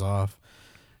work pays off.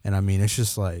 And I mean, it's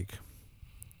just like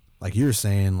you were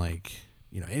saying, like,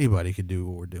 anybody could do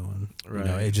what we're doing.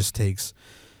 Right. It just takes,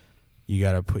 you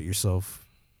got to put yourself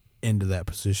into that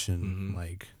position. Mm-hmm.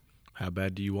 Like, how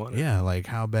bad do you want it? Yeah. Like,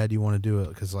 how bad do you want to do it?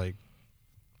 Because, like,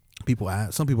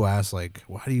 some people ask, like,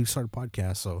 well, how do you start a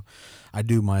podcast? So I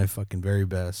do my fucking very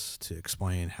best to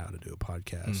explain how to do a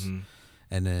podcast. Mm-hmm.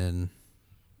 And then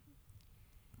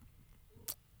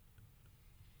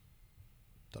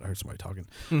thought I heard somebody talking,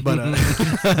 but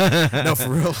no, for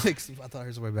real. Like, I thought I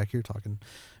heard somebody back here talking,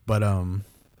 but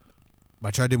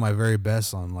I try to do my very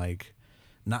best on, like,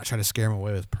 not try to scare them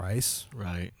away with price.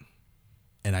 Right.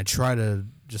 And I try to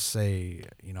just say,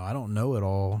 I don't know it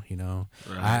all.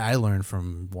 Right. I learned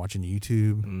from watching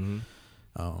YouTube,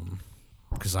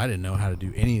 because I didn't know how to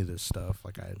do any of this stuff.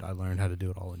 Like, I learned how to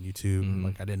do it all on YouTube. Mm-hmm.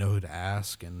 Like, I didn't know who to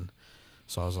ask, and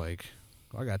so I was like,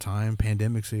 I got time.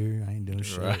 Pandemic's here. I ain't doing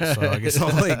shit. Right. So I guess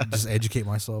I'll, like, just educate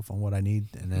myself on what I need,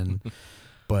 and then,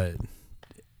 but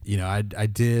I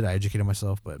educated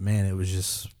myself. But man, it was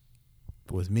just,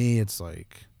 with me, it's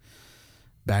like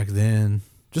back then.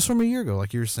 Just from a year ago,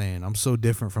 like you were saying, I'm so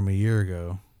different from a year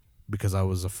ago because I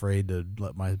was afraid to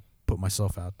put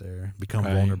myself out there, become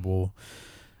vulnerable.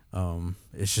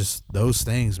 It's just those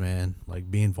things, man. Like,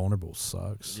 being vulnerable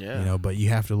sucks. Yeah. But you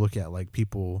have to look at, like,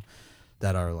 people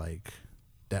that are like,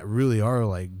 that really are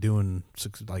like doing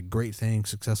like great things,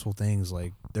 successful things.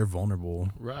 Like, they're vulnerable,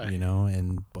 right?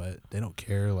 But they don't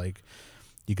care. Like,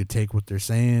 you could take what they're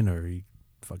saying or you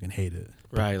fucking hate it.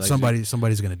 Right. Like,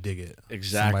 somebody's gonna dig it.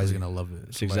 Exactly. Somebody's gonna love it.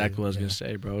 That's exactly what I was gonna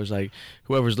say, bro. It's like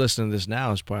whoever's listening to this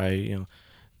now is probably,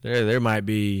 there might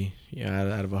be,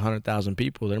 out of 100,000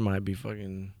 people, there might be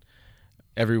fucking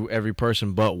every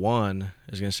person but one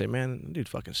is gonna say, man, dude,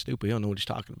 fucking stupid. He don't know what he's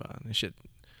talking about. This shit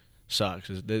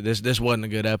sucks. This wasn't a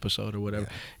good episode or whatever.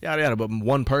 Yada yada. But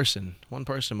one person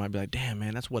might be like, damn,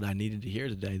 man, that's what I needed to hear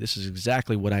today. This is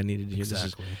exactly what I needed to hear.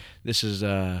 Exactly. This is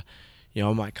I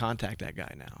might contact that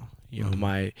guy now.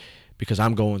 Because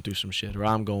I'm going through some shit, or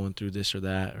I'm going through this or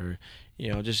that, or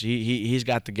just he's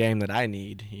got the game that I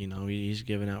need. He's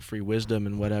giving out free wisdom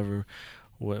and whatever,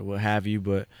 what have you.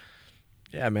 But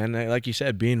yeah, man, like you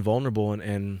said, being vulnerable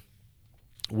and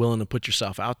willing to put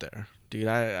yourself out there,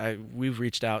 dude. We've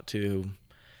reached out to,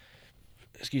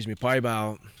 probably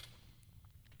about,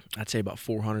 I'd say about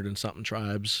 400 and something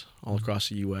tribes all across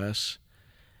the U.S.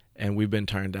 And we've been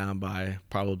turned down by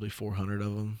probably 400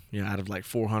 of them. Out of like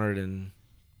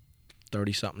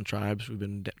 430 something tribes, we've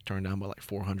been turned down by like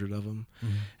 400 of them.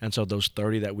 Mm-hmm. And so those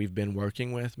 30 that we've been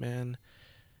working with, man,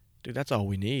 dude, that's all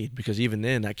we need. Because even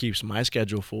then, that keeps my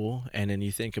schedule full. And then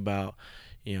you think about,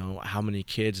 how many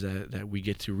kids that we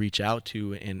get to reach out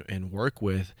to and work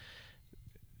with.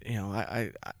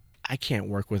 I can't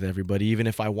work with everybody, even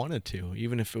if I wanted to.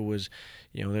 Even if it was,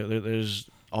 there's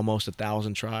almost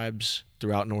 1,000 tribes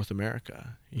throughout North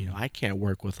America. I can't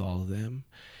work with all of them.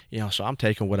 So I'm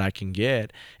taking what I can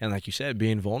get, and like you said,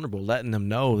 being vulnerable, letting them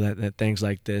know that things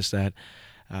like this, that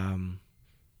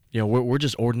we're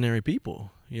just ordinary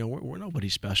people. We're nobody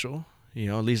special.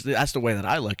 At least that's the way that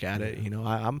I look at it.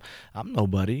 I'm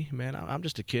nobody, man. I'm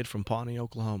just a kid from Pawnee,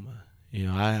 Oklahoma.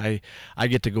 I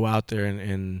get to go out there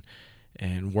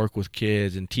and work with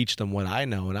kids and teach them what I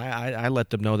know, and I let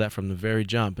them know that from the very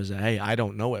jump, is that, hey, I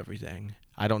don't know everything.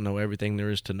 I don't know everything there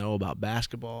is to know about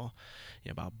basketball,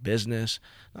 about business.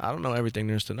 I don't know everything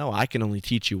there is to know. I can only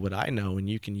teach you what I know, and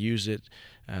you can use it,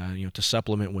 to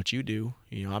supplement what you do.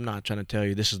 I'm not trying to tell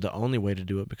you this is the only way to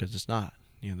do it, because it's not.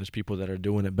 There's people that are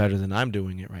doing it better than I'm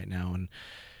doing it right now, and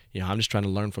I'm just trying to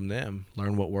learn from them,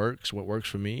 learn what works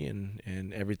for me,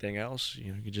 and everything else,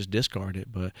 you can just discard it.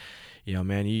 But,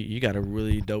 man, you got a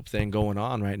really dope thing going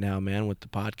on right now, man, with the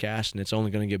podcast, and it's only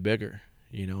going to get bigger,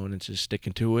 and it's just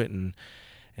sticking to it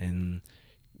and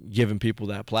giving people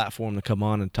that platform to come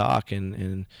on and talk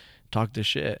and talk this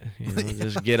shit,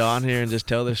 just get on here and just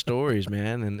tell their stories,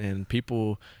 man. And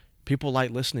people like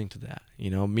listening to that.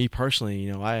 Me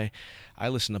personally, I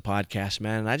listen to podcasts,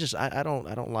 man, and I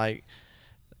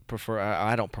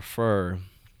don't prefer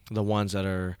the ones that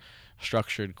are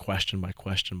structured question by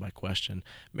question by question.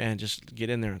 Man, just get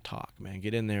in there and talk, man.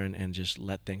 Get in there and just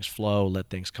let things flow, let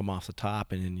things come off the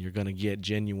top, and then you're going to get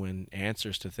genuine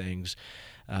answers to things,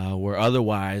 where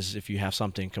otherwise, if you have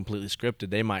something completely scripted,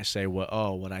 they might say,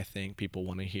 what I think people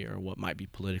want to hear, or what might be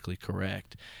politically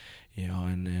correct,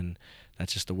 and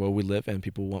that's just the world we live in.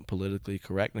 People want politically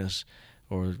correctness,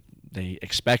 or they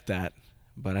expect that.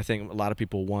 But I think a lot of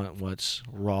people want what's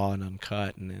raw and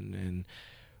uncut, and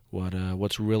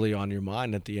what's really on your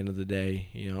mind at the end of the day.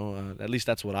 At least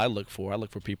that's what I look for. I look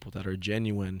for people that are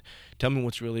genuine. Tell me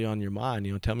what's really on your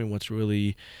mind. Tell me what's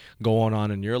really going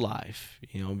on in your life.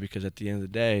 Because at the end of the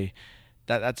day,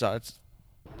 that's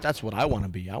what I want to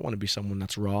be. I want to be someone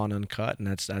that's raw and uncut, and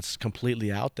that's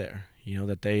completely out there.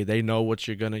 That they know what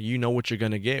you're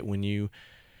gonna get when you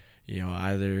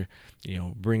either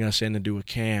bring us in to do a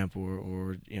camp,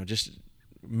 or just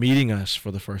meeting us for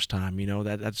the first time.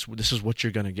 This is what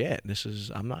you're gonna get.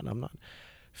 I'm not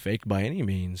fake by any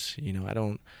means.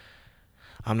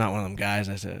 I'm not one of them guys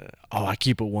that said, I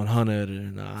keep it 100,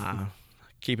 and I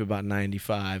keep it about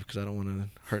 95, because I don't want to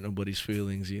hurt nobody's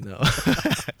feelings.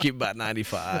 Keep about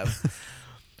 95.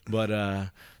 But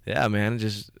yeah, man,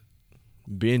 just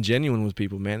being genuine with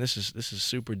people, man. This is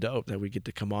super dope that we get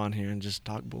to come on here and just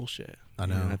talk bullshit. I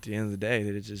know. At the end of the day,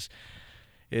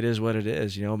 it is what it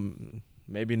is.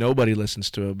 Maybe nobody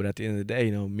listens to it, but at the end of the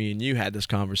day, me and you had this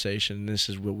conversation, and this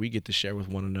is what we get to share with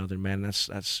one another, man.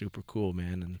 That's super cool,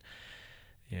 man.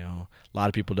 And a lot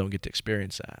of people don't get to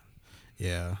experience that.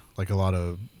 Yeah, like a lot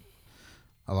of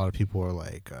people are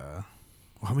like, well,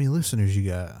 how many listeners you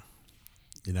got?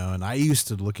 And I used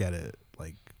to look at it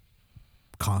like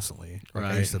constantly. Like,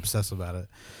 right. I used to obsess about it,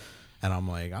 and I'm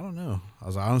like, I don't know. I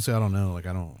was like, honestly, I don't know. Like,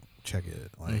 I don't check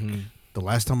it. Like, the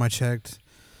last time I checked,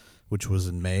 which was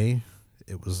in May,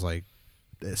 it was like,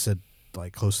 it said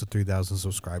like close to 3,000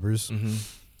 subscribers,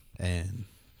 and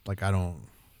like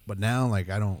but now, like,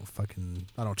 I don't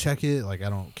check it. Like, I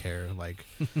don't care. Like,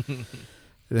 and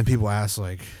then people ask,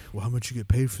 like, well, how much you get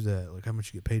paid for that? Like, how much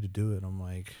you get paid to do it? And I'm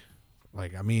like,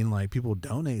 I mean, like, people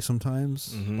donate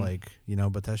sometimes, like,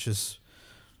 but that's just,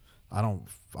 I'm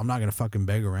not going to fucking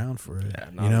beg around for it.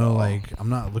 Yeah, like, I'm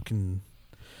not looking,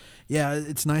 yeah,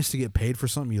 it's nice to get paid for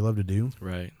something you love to do.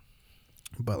 Right.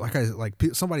 But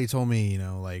somebody told me,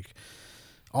 like,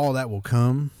 all that will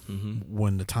come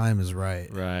when the time is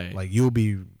right. Right. Like,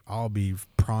 I'll be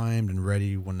primed and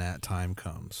ready when that time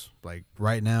comes. Like,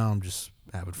 right now, I'm just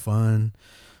having fun,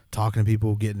 talking to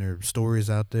people, getting their stories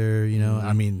out there,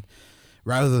 I mean,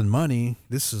 rather than money,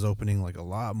 this is opening like a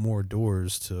lot more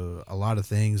doors to a lot of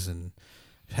things. And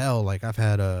hell, like, I've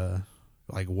had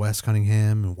like Wes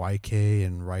Cunningham and YK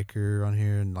and Riker on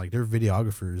here, and like, they're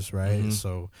videographers, right?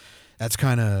 So that's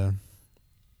kind of,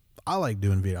 I like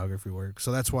doing videography work,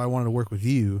 so that's why I wanted to work with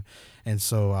you. And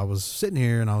so I was sitting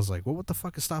here and I was like, well, what the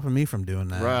fuck is stopping me from doing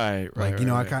that? Right. Like,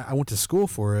 I went to school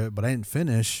for it, but I didn't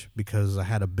finish because I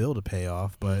had a bill to pay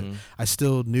off. But I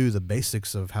still knew the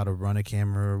basics of how to run a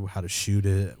camera, how to shoot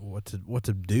it, what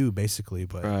to do, basically.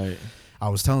 But I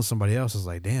was telling somebody else, I was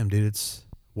like, damn, dude,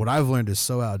 what I've learned is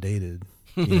so outdated.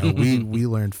 We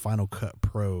learned Final Cut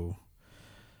Pro,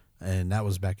 and that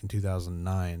was back in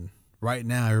 2009. Right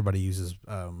now, everybody uses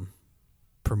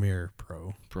Premiere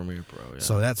Pro. Premiere Pro, yeah.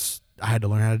 So I had to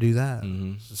learn how to do that.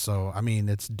 So, I mean,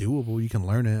 it's doable. You can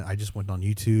learn it. I just went on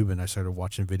YouTube and I started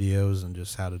watching videos and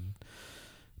just how to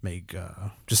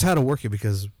work it,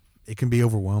 because it can be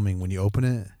overwhelming when you open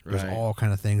it. There's Right. all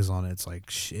kind of things on it. It's like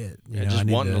shit. You know, just I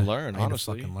need wanting to learn, I need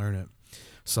honestly. to fucking learn it.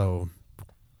 So,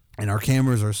 and our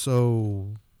cameras are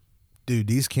so, dude.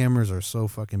 These cameras are so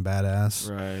fucking badass.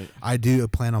 Right. I do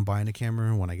plan on buying a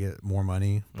camera when I get more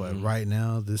money, but Mhm. right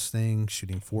now this thing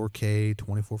shooting 4K,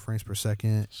 24 frames per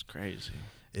second. It's crazy.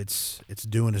 It's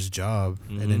doing its job,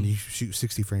 and then Mhm. you shoot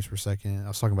 60 frames per second. I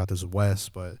was talking about this with Wes,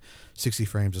 but 60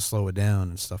 frames to slow it down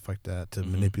and stuff like that to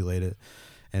Mhm. manipulate it.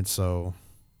 And so,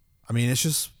 I mean, it's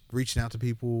just reaching out to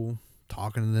people,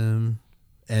 talking to them,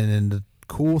 and then the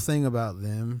cool thing about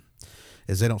them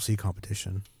is they don't see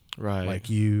competition Right. like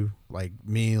you, like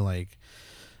me, like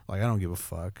I don't give a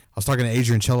fuck. I was talking to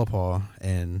Adrian Chelapaw,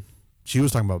 and she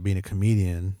was talking about being a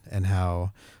comedian and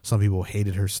how some people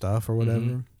hated her stuff or whatever.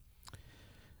 Mhm.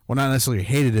 Well, not necessarily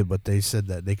hated it, but they said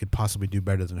that they could possibly do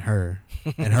better than her.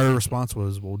 And her response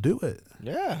was, "Well, do it.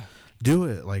 Yeah. Do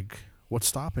it. Like, what's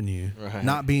stopping you?" Right.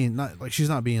 Not like she's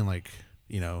not being like,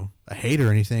 a hater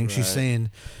or anything. She's Right.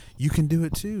 saying, "You can do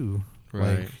it too.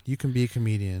 Right. Like, you can be a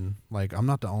comedian. Like, I'm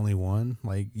not the only one.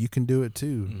 Like, you can do it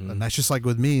too." Mhm. And that's just like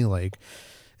with me. Like,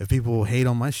 if people hate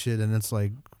on my shit, and it's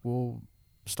like, well,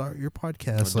 start your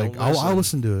podcast. Or Like, don't I'll listen.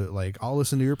 listen to it. Like, I'll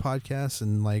listen to your podcast,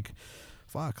 and like,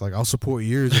 fuck, like I'll support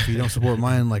yours if you don't support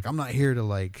mine. Like, I'm not here to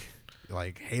like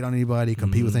hate on anybody,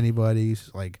 compete with Mhm. anybody.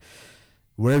 Like,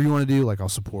 whatever you want to do, like I'll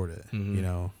support it.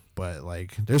 Mhm. But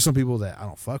like, there's some people that I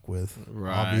don't fuck with.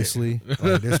 Right. Obviously,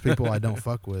 like, there's people I don't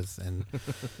fuck with,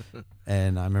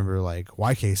 and I remember like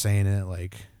YK saying it.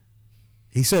 Like,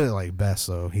 he said it like best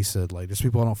though. He said like, there's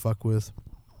people I don't fuck with,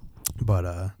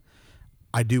 but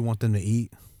I do want them to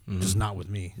eat, just Mhm. not with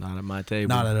me. Not at my table.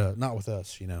 Not with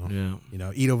us, Yeah.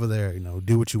 eat over there,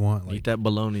 do what you want, Eat like, that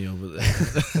bologna over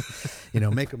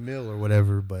there. make a meal or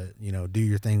whatever, but, do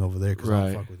your thing over there because I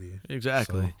Right. don't fuck with you.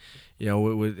 Exactly. So-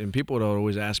 And people would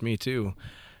always ask me too,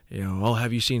 oh,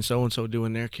 have you seen so and so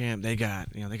doing their camp? They got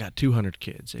 200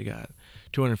 kids. They got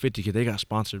 250 kids. They got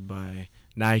sponsored by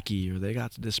Nike, or they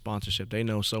got this sponsorship. They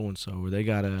know so and so, or they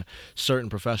got a certain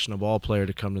professional ball player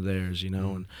to come to theirs.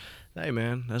 And hey,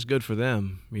 man, that's good for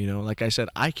them. Like I said,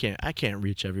 I can't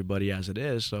reach everybody as it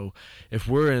is. So if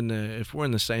we're in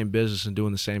the same business and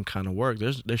doing the same kind of work,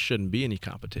 there shouldn't be any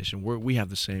competition. We have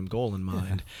the same goal in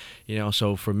mind.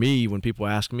 So for me, when people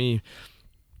ask me,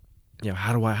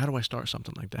 how do I start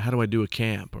something like that? How do I do a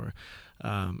camp? Or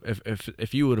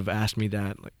if you would have asked me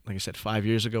that, like I said, 5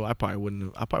 years ago, I probably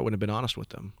wouldn't have been honest with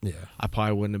them. Yeah. I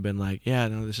probably wouldn't have been like, yeah,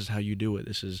 no, this is how you do it.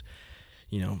 This is,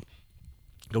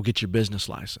 go get your business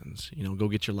license, go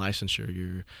get your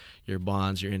licensure, your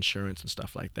bonds, your insurance and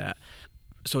stuff like that,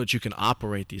 so that you can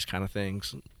operate these kind of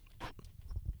things.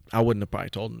 I wouldn't have probably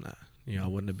told them that. I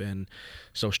wouldn't have been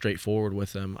so straightforward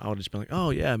with them. I would have just been like, oh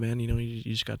yeah, man, you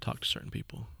just got to talk to certain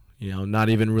people, not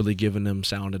even really giving them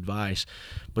sound advice.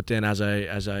 But then as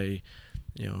I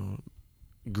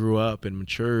grew up and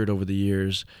matured over the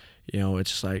years, it's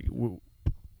just like,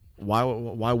 why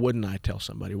wouldn't I tell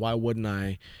somebody? Why wouldn't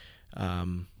I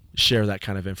share that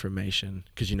kind of information?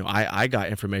 Because I got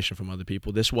information from other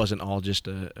people. This wasn't all just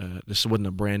this wasn't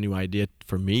a brand new idea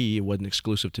for me. It wasn't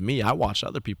exclusive to me. I watched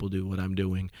other people do what I'm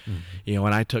doing, and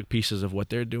I took pieces of what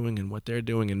they're doing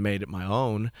and made it my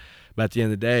own. But at the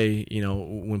end of the day,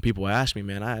 when people ask me,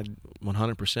 man, I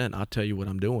 100%, I'll tell you what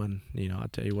I'm doing. I'll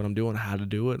tell you what I'm doing, how to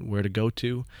do it, where to go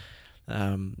to.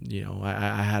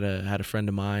 I had a friend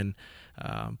of mine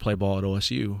play ball at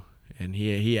OSU, and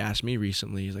he asked me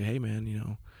recently. He's like, hey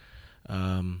man,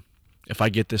 if I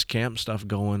get this camp stuff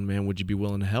going, man, would you be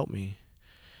willing to help me?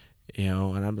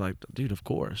 And I'm like, dude, of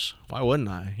course. Why wouldn't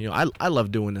I? I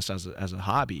love doing this as a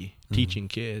hobby, teaching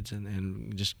kids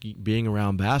and just being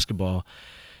around basketball.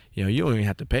 You don't even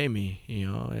have to pay me.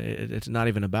 It's not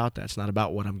even about that. It's not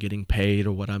about what I'm getting paid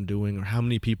or what I'm doing or how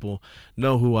many people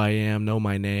know who I am, know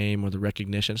my name, or the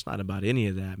recognition. It's not about any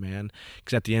of that, man.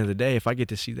 Because at the end of the day, if I get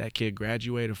to see that kid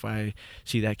graduate, if I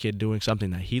see that kid doing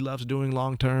something that he loves doing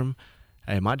long term,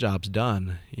 hey, my job's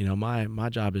done. My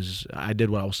job is I did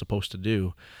what I was supposed to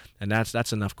do, and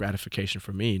that's enough gratification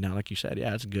for me. Now, like you said,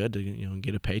 yeah, it's good to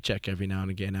get a paycheck every now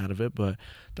and again out of it, but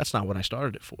that's not what I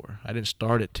started it for. I didn't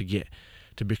start it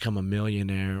to become a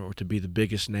millionaire or to be the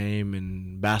biggest name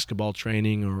in basketball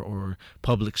training or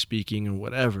public speaking or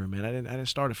whatever, man. I didn't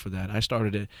start it for that. I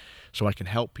started it so I can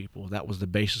help people. That was the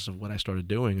basis of what I started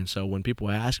doing. And so when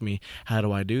people ask me, how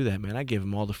do I do that, man, I give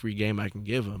them all the free game I can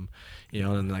give them.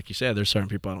 And like you said, there's certain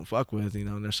people I don't fuck with,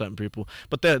 and there's certain people,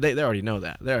 but they already know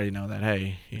that. They already know that,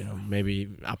 hey, maybe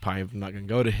I probably am not going to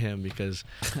go to him because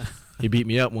he beat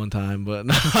me up one time, but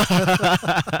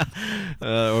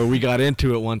or we got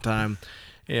into it one time.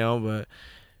 But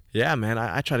Yeah, man,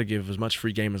 I try to give as much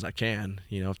free game as I can.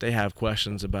 You know, if they have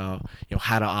questions about, you know,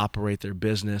 how to operate their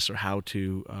business or how to,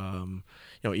 you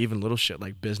know, even little shit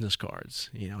like business cards,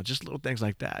 you know, just little things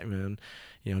like that, man.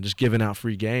 You know, just giving out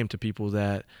free game to people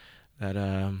that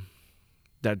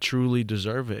truly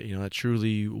deserve it, you know, that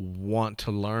truly want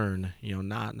to learn, you know,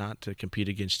 not to compete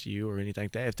against you or anything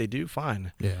like that. If they do,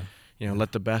 fine. Yeah. You know,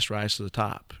 let the best rise to the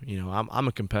top. You know, I'm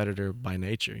a competitor by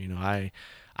nature. You know, I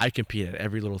compete at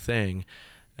every little thing.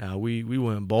 We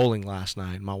went bowling last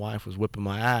night. My wife was whipping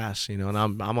my ass, you know, and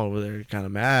I'm over there kind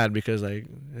of mad because, like,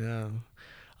 yeah,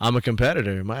 I'm a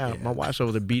competitor. My wife's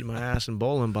over there beating my ass in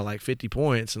bowling by like 50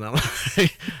 points, and I'm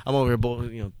like, I'm over here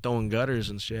bowling, you know, throwing gutters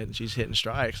and shit, and she's hitting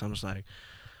strikes. I'm just like,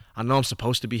 I know I'm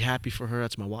supposed to be happy for her.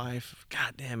 That's my wife.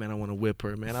 God damn, man, I want to whip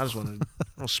her, man. I just want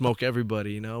to smoke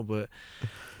everybody, you know. But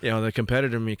you know, the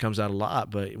competitor in me comes out a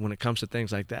lot. But when it comes to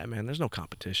things like that, man, there's no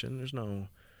competition. There's no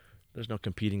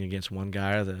competing against one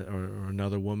guy or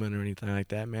another woman or anything like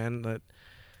that, man.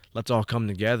 Let's all come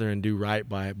together and do right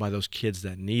by those kids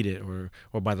that need it,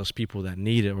 or by those people that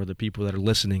need it, or the people that are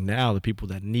listening now, the people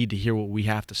that need to hear what we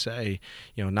have to say.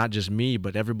 You know, not just me,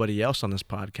 but everybody else on this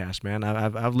podcast, man.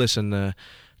 I've listened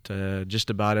to just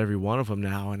about every one of them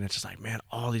now, and it's just like, man,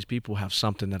 all these people have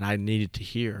something that I needed to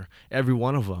hear. Every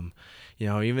one of them. You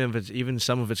know, even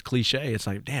some of it's cliche, it's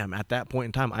like, damn, at that point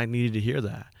in time, I needed to hear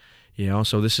that. You know,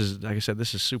 so this is, like I said,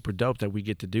 this is super dope that we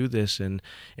get to do this and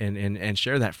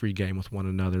share that free game with one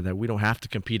another, that we don't have to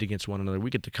compete against one another. We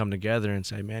get to come together and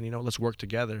say, man, you know, let's work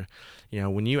together. You know,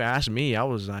 when you asked me, I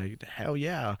was like, hell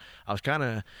yeah. I was kind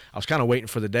of waiting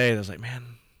for the day that I was like, man,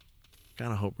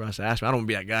 kind of hope Russ asked me. I don't want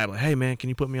to be that guy, but hey, man, can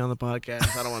you put me on the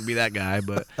podcast? I don't want to be that guy,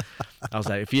 but I was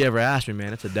like, if he ever asked me,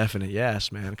 man, it's a definite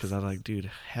yes, man, because I was like,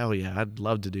 dude, hell yeah, I'd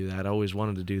love to do that. I always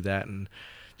wanted to do that, and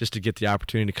just to get the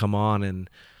opportunity to come on and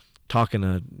talking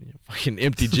a fucking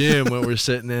empty gym when we're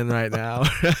sitting in right now.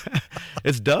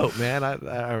 It's dope, man.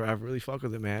 I really fuck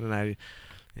with it, man. And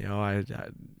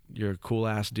you're a cool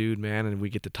ass dude, man. And we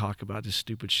get to talk about just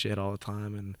stupid shit all the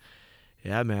time. And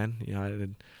yeah,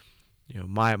 man,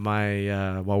 my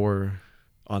while we're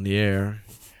on the air,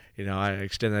 you know, I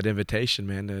extend that invitation,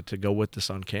 man, to go with us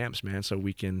on camps, man, so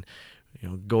we can, you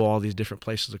know, go all these different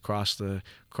places across the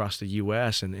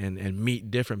U.S. and meet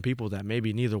different people that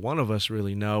maybe neither one of us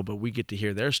really know, but we get to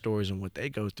hear their stories and what they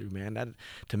go through, man. That,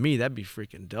 to me, that'd be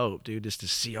freaking dope, dude, just to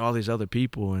see all these other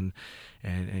people and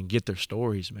get their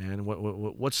stories, man.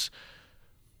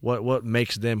 What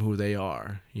makes them who they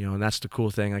are, you know? And that's the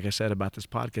cool thing, like I said, about this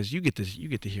podcast. You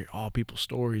get to hear all people's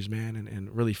stories, man,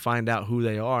 and really find out who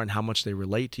they are and how much they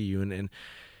relate to you. And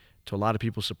to a lot of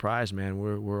people's surprise, man,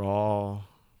 we're all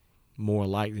more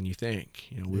alike than you think.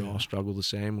 You know, we all struggle the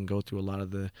same and go through a lot of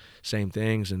the same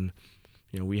things, and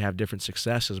you know, we have different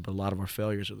successes, but a lot of our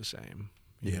failures are the same.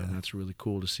 You know, and that's really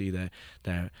cool to see that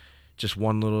just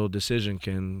one little decision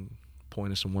can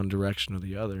point us in one direction or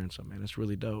the other. And so, man, it's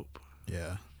really dope.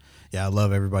 Yeah, I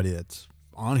love everybody that's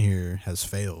on here has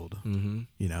failed. Mm-hmm.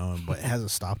 You know, but it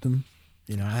hasn't stopped them.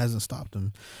 You know, it hasn't stopped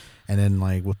them. And then,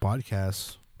 like, with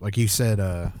podcasts, like you said,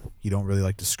 you don't really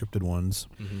like the scripted ones.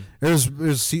 Mm-hmm.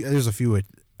 There's a few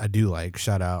I do like.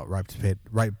 Shout out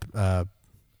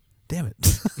damn it.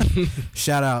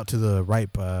 Shout out to the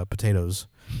Ripe Potatoes.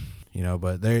 You know,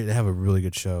 but they have a really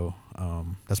good show.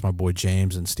 That's my boy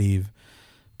James and Steve.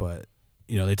 But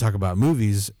you know, they talk about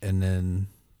movies,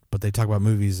 but they talk about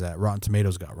movies that Rotten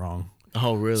Tomatoes got wrong.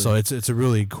 Oh, really? So it's a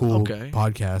really cool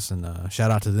podcast, and shout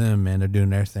out to them, man. They're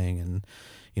doing their thing, and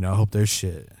you know, I hope their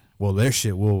shit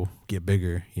will get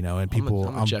bigger, you know, and people.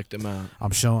 I'm gonna check them out.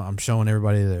 I'm showing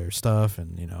everybody their stuff,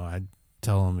 and you know, I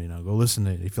tell them, you know, go listen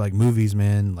to it. If you like movies,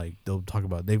 man, like they'll talk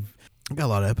about. They've got a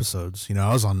lot of episodes. You know,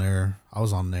 I was on there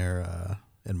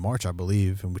in March, I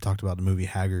believe, and we talked about the movie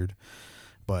Haggard.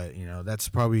 But you know, that's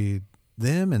probably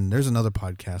them. And there's another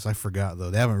podcast I forgot though.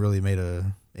 They haven't really made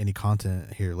any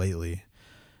content here lately,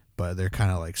 but they're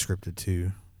kind of like scripted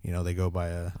too. You know, they go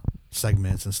by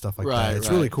segments and stuff like that. It's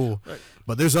really cool. Right.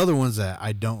 But there's other ones that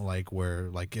I don't like, where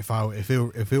like if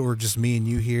it were just me and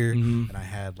you here, mm-hmm. and I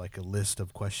had like a list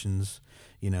of questions,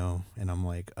 you know, and I'm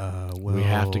like, well, we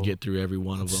have to get through every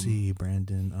one of them. See,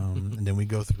 Brandon, and then we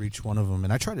go through each one of them,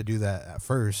 and I try to do that at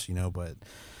first, you know, but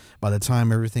by the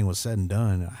time everything was said and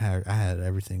done, I had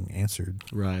everything answered,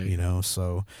 right? You know,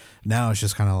 so now it's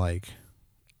just kind of like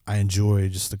I enjoy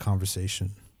just the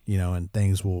conversation, you know, and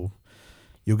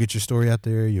you'll get your story out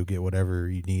there, you'll get whatever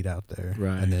you need out there,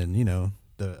 right? And then, you know,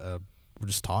 we'll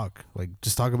just talk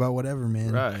about whatever,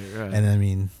 man, right. And I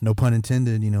mean, no pun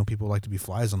intended, you know, people like to be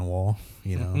flies on the wall,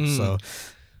 you know, mm-hmm. so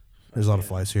There's a lot of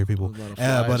flies here, people. A lot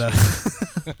of But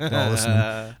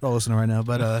they're all listening right now.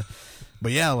 But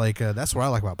yeah, like that's what I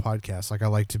like about podcasts. Like I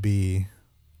like to be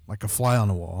like a fly on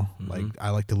the wall. Mm-hmm. Like I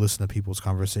like to listen to people's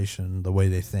conversation, the way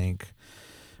they think,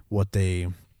 what they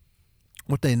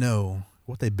know,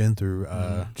 what they've been through,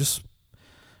 just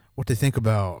what they think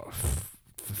about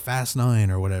Fast 9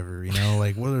 or whatever, you know,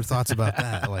 like what are their thoughts about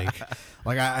that? Like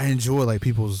I enjoy like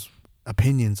people's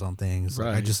opinions on things. Like,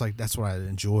 Right. I just like, that's what I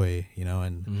enjoy, you know,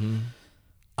 and Mm-hmm.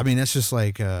 I mean, that's just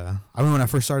like, I mean, when I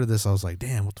first started this, I was like,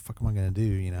 damn, what the fuck am I going to do?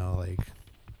 You know, like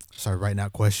started writing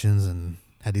out questions and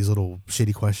had these little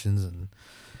shitty questions and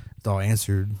it's all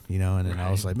answered, you know, and then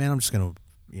I was Right. like, man, I'm just going to,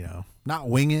 you know, not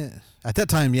wing it. At that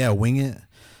time, yeah, wing it.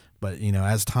 But, you know,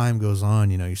 as time goes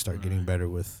on, you know, you start getting better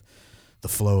with the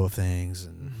flow of things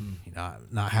and, you know,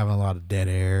 not having a lot of dead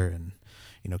air and,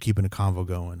 you know, keeping the convo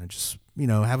going and just, you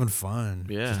know, having fun.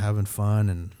 Yeah. Just having fun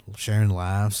and sharing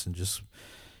laughs and just,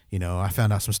 you know, I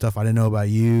found out some stuff I didn't know about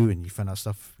you and you found out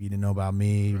stuff you didn't know about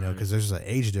me, you know, Right. because there's an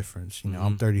age difference. You know,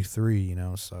 I'm Mhm. 33, you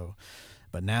know, so.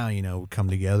 But now, you know, we come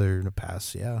together in the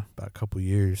past, about a couple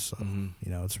years. So,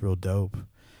 you know, it's real dope.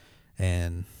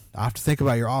 And I have to think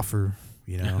about your offer,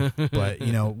 you know. But,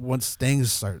 you know, once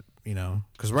things start, you know,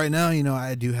 because right now, you know,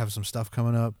 I do have some stuff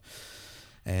coming up.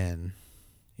 And,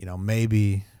 you know,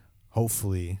 maybe,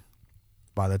 hopefully,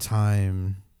 by the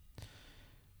time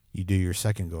you do your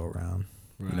second go around,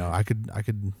 you know, I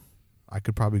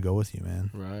could probably go with you, man.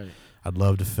 Right. I'd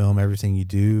love to film everything you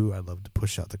do. I'd love to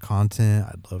push out the content.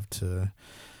 I'd love to.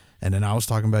 And then I was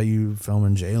talking about you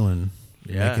filming Jalen,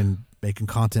 Yeah. making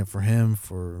content for him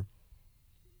for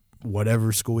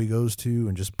whatever school he goes to,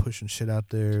 and just pushing shit out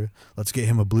there. Let's get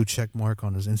him a blue check mark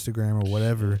on his Instagram or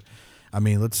whatever. I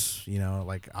mean, let's, you know,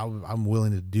 like I'm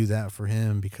willing to do that for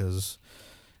him because,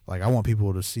 like, I want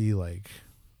people to see like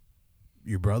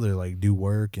your brother like do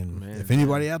work, and Man, if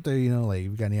anybody out there, you know, like if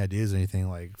you got any ideas or anything,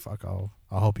 like fuck, I'll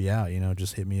help you out, you know,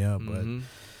 just hit me up.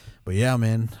 But yeah,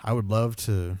 man, I would love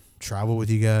to travel with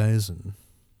you guys and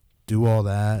do all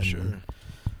that Sure. and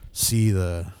see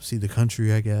the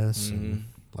country, I guess, Mm-hmm. and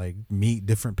like meet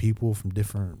different people from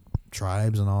different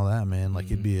tribes and all that, man. Like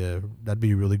that'd be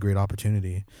a really great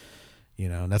opportunity, you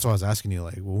know. And that's why I was asking you,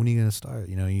 like, well, when are you gonna start?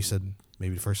 You know, you said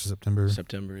maybe the 1st of September.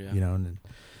 September, yeah. You know, and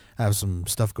I have some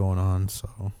stuff going on,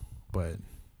 so, but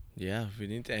Yeah, if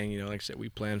anything, you know, like I said, we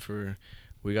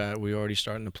already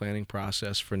starting the planning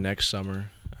process for next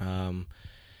summer.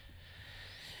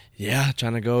 Yeah,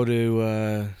 trying to go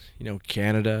to, you know,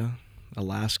 Canada,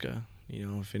 Alaska. You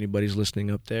know, if anybody's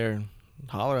listening up there,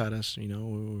 holler at us. You know,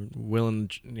 we're willing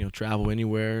to, you know, travel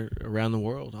anywhere around the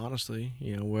world, honestly.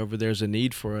 You know, wherever there's a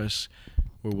need for us,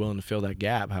 we're willing to fill that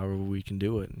gap however we can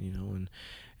do it, you know,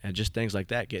 and just things like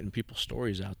that, getting people's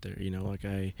stories out there. You know, like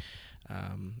I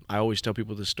always tell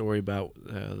people the story about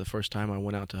the first time I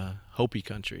went out to Hopi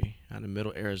country out in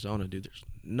middle Arizona. Dude, there's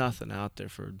nothing out there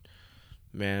for,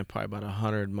 man, probably about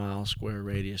 100-mile square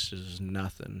radius is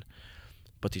nothing.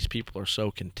 But these people are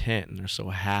so content and they're so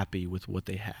happy with what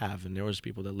they have. And there was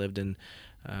people that lived in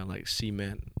like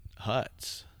cement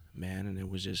huts, man, and it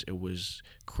was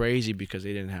crazy because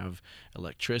they didn't have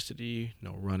electricity,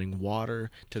 no running water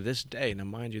to this day. Now,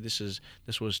 mind you, this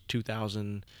was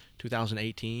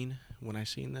 2018 when I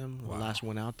seen them. Wow. The last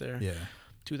one out there. yeah,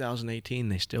 2018,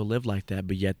 they still live like that,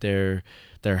 but yet they're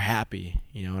happy,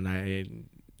 you know. And I,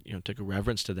 you know, took a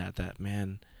reverence to that,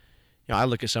 man. You know, I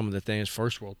look at some of the things,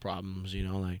 first world problems, you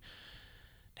know, like,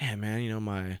 damn, man, you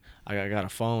know, I got a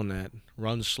phone that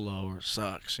runs slow or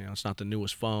sucks. You know, it's not the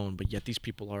newest phone, but yet these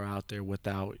people are out there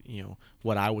without, you know,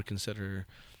 what I would consider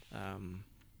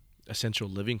essential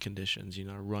living conditions, you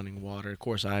know, running water. Of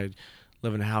course, I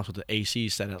live in a house with the AC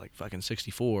set at like fucking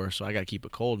 64, so I got to keep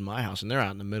it cold in my house. And they're out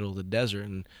in the middle of the desert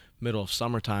in middle of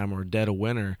summertime or dead of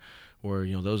winter where,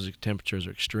 you know, those temperatures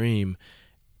are extreme,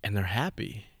 and they're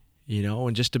happy, you know.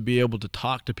 And just to be able to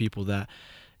talk to people that,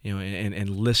 you know, and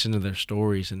listen to their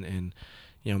stories and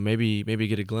you know, maybe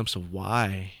get a glimpse of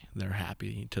why they're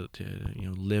happy to you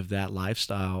know, live that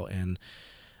lifestyle, and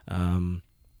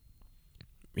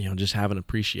you know, just have an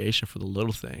appreciation for the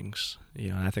little things. You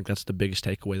know, and I think that's the biggest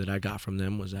takeaway that I got from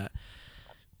them was that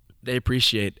they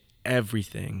appreciate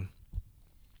everything.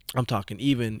 I'm talking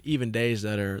even days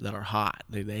that are hot.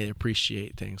 They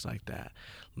appreciate things like that.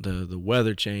 The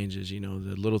weather changes, you know,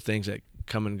 the little things that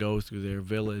come and go through their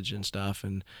village and stuff,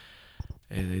 and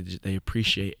they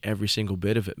appreciate every single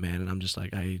bit of it, man. And I'm just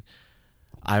like,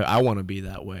 I want to be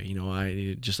that way, you know.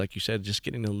 I just like you said, just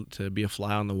getting to be a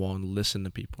fly on the wall and listen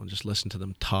to people and just listen to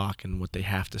them talk and what they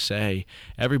have to say.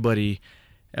 Everybody's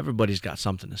got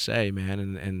something to say, man.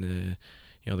 And the,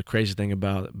 you know, the crazy thing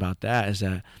about that is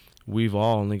that we've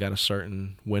all only got a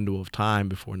certain window of time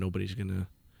before nobody's gonna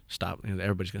stop.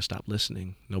 Everybody's gonna stop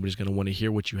listening. Nobody's gonna want to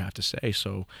hear what you have to say.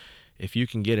 So if you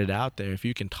can get it out there, if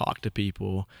you can talk to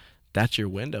people, that's your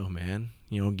window, man.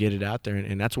 Get it out there,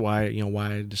 and that's why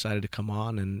why I decided to come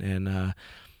on, and I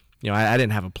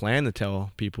didn't have a plan to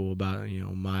tell people about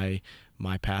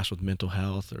my past with mental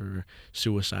health or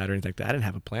suicide or anything like that. I didn't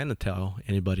have a plan to tell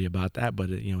anybody about that, but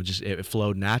it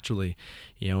flowed naturally,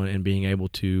 and being able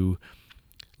to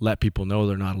let people know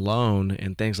they're not alone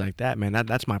and things like that, man.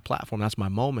 That's my platform. That's my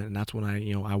moment, and that's when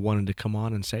I wanted to come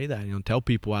on and say that, tell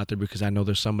people out there, because I know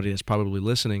there's somebody that's probably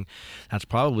listening that's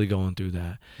probably going through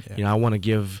that. Yeah. I want to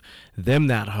give them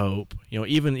that hope.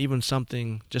 Even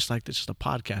something just like this, just a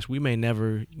podcast. We may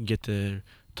never get to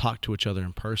talk to each other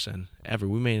in person ever.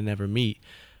 We may never meet,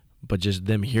 but just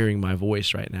them hearing my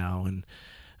voice right now and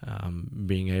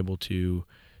being able to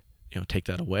take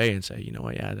that away and say,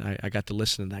 yeah, I got to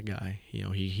listen to that guy.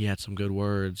 He had some good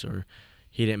words, or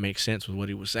he didn't make sense with what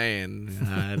he was saying.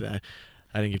 I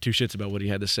didn't give two shits about what he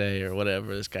had to say or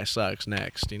whatever. This guy sucks.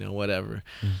 Next, whatever.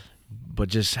 But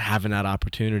just having that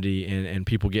opportunity and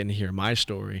people getting to hear my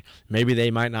story, maybe they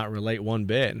might not relate one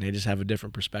bit and they just have a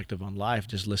different perspective on life,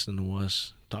 just listening to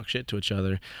us talk shit to each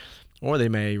other. Or they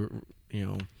may,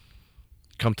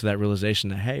 come to that realization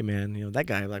that, hey, man, that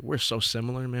guy, like, we're so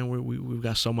similar, man. We've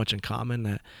got so much in common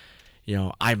that,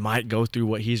 I might go through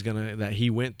what that he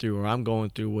went through, or I'm going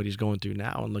through what he's going through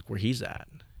now, and look where he's at,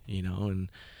 and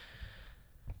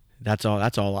that's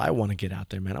all I want to get out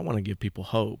there, man. I want to give people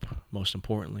hope, most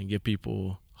importantly, give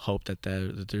people hope that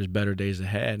there's better days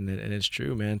ahead, and it's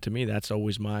true, man. To me, that's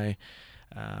always my,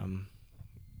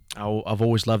 I've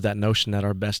always loved that notion that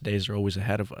our best days are always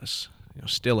ahead of us,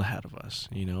 still ahead of us,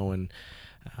 and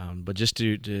but just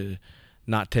to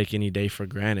not take any day for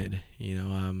granted. We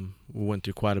went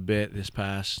through quite a bit this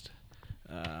past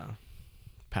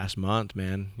month,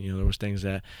 man. There was things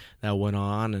that went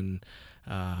on, and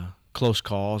close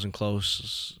calls and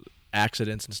close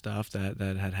accidents and stuff that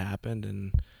had happened,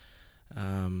 and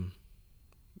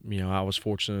I was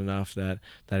fortunate enough that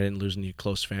I didn't lose any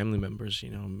close family members,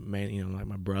 like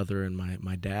my brother and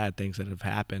my dad, things that have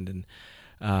happened, and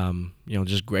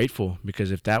just grateful,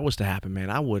 because if that was to happen, man,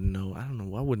 I wouldn't know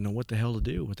what the hell to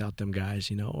do without them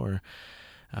guys, or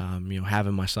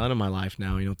having my son in my life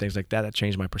now, things like that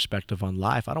changed my perspective on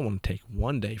life. I don't want to take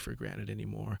one day for granted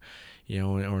anymore,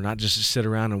 or not just sit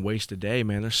around and waste a day,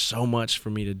 man. There's so much for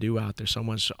me to do out there, so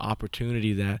much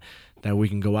opportunity that we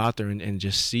can go out there and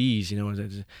just seize,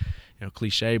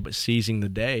 cliche, but seizing the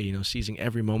day, seizing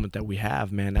every moment that we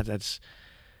have, man.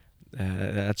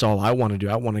 That's all I want to do.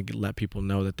 I want to let people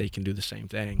know that they can do the same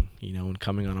thing, and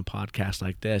coming on a podcast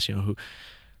like this, who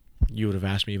you would have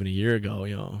asked me even a year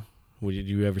ago, would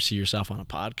you ever see yourself on a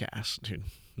podcast? Dude,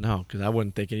 no, because I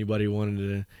wouldn't think anybody wanted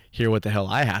to hear what the hell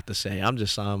I have to say. I'm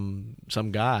just some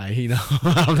guy,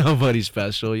 I'm nobody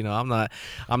special, I'm not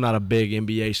a big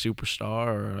NBA superstar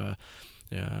or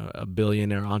a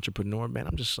billionaire entrepreneur, man.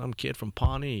 I'm just some kid from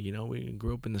Pawnee, we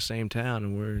grew up in the same town,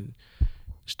 and we're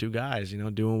just two guys,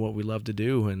 doing what we love to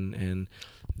do, and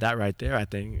that right there, I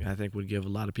think would give a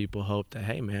lot of people hope that,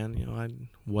 hey, man,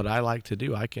 what I like to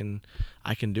do, I can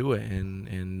do it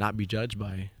and not be judged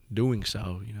by doing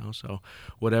so, So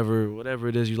whatever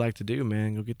it is you like to do,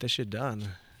 man, go get that shit done.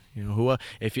 Who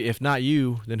if not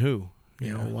you, then who?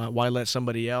 Why let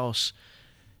somebody else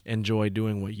enjoy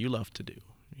doing what you love to do?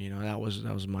 That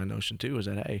was my notion too. Is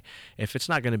that, hey, if it's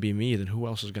not going to be me, then who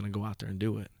else is going to go out there and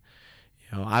do it?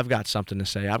 I've got something to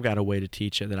say. I've got a way to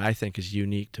teach it that I think is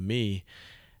unique to me,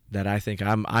 that I think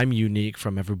I'm unique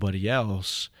from everybody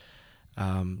else.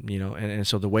 And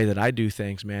so the way that I do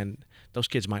things, man, those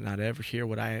kids might not ever hear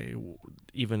what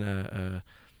even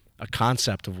a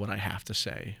concept of what I have to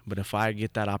say. But if I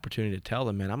get that opportunity to tell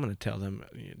them, man, I'm going to tell them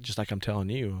just like I'm telling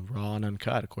you, raw and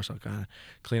uncut. Of course, I'll kind of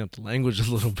clean up the language a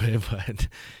little bit, but,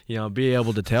 be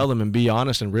able to tell them and be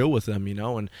honest and real with them,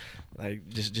 and like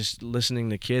just listening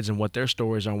to kids and what their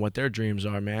stories are and what their dreams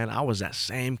are, man. I was that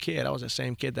same kid.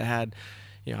 That had,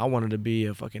 I wanted to be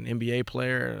a fucking NBA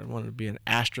player. I wanted to be an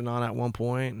astronaut at one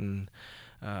point, and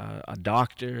a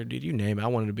doctor, dude, you name it. I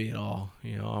wanted to be it all.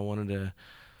 I wanted to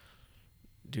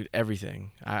do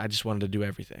everything. I just wanted to do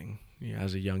everything,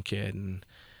 as a young kid. And,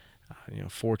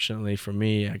 fortunately for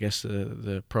me, I guess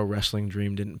the pro wrestling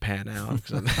dream didn't pan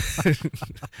out.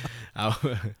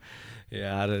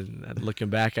 Looking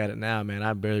back at it now, man,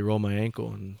 I barely roll my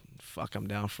ankle, and fuck, I'm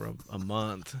down for a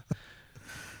month.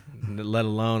 Let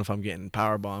alone if I'm getting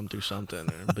power bombed through something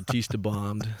or Batista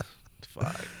bombed.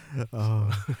 Fuck.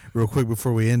 Real quick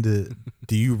before we end it,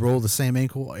 do you roll the same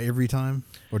ankle every time,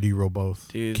 or do you roll both?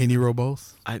 Dude, can you roll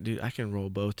both? I can roll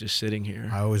both just sitting here.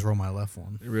 I always roll my left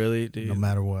one. Really, dude? No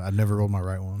matter what. I never rolled my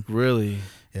right one. Really?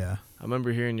 Yeah. I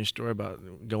remember hearing your story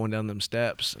about going down them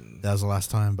steps. And That was the last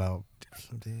time about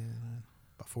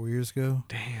 4 years ago.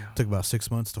 damn. Took about 6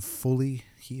 months to fully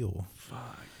heal.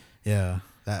 Fuck. Yeah,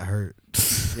 that hurt.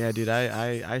 Yeah, dude,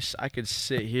 I could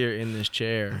sit here in this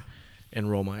chair and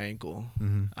roll my ankle.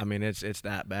 Mm-hmm. I mean, it's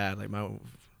that bad. Like my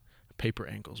paper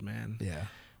ankles, man. Yeah.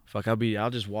 Fuck, I'll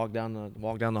just walk down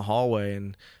the hallway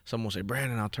and someone will say,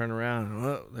 Brandon, I'll turn around and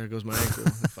oh, there goes my ankle.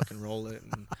 And fucking roll it.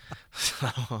 And so,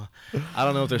 I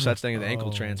don't know if there's such thing as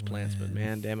ankle transplants, but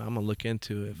man, damn it, I'm gonna look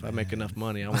into it. If I make enough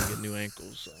money, I want to get new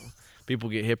ankles. So people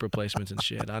get hip replacements and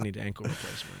shit. I need ankle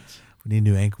replacements. We need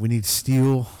new ankle. We need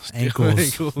steel ankles.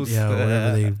 ankles. Yeah,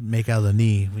 whatever they make out of the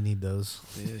knee. We need those.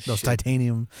 Yeah, Those shit.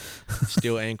 titanium.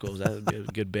 Steel ankles. That would be a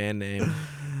good band name.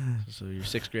 So you're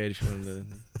 6th grade if you want to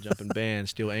jump in band.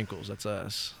 Steel ankles. That's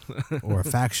us. Or a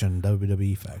faction,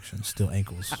 WWE faction. Steel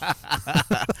ankles.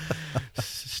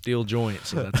 Steel joints.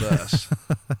 So that's us.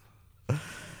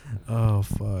 Oh,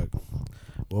 fuck.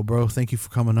 Well, bro, thank you for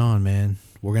coming on, man.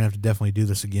 We're going to have to definitely do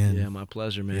this again. Yeah, my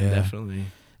pleasure, man. Yeah. Definitely.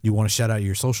 You want to shout out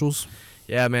your socials?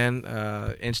 Yeah, man.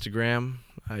 Instagram.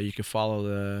 You can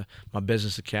follow my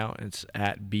business account. It's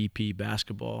at BP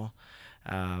Basketball.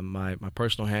 My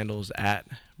personal handle is at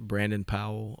Brandon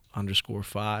Powell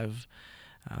 _5.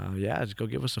 Yeah, just go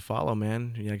give us a follow,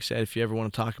 man. Like I said, if you ever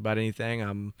want to talk about anything,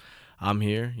 I'm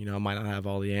here. You know, I might not have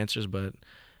all the answers, but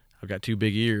I've got 2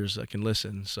 big ears that can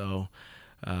listen. So,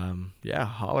 yeah,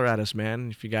 holler at us, man.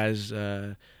 If you guys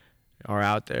are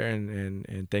out there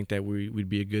and think that we'd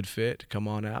be a good fit to come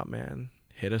on out, man,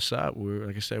 hit us up.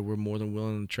 Like I said, we're more than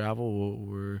willing to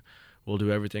travel. We'll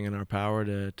do everything in our power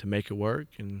to make it work.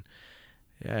 And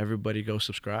yeah, everybody go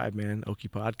subscribe, man. Okie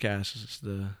Podcast is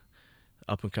the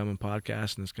up and coming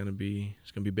podcast, and it's gonna be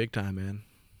big time, man.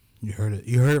 You heard it.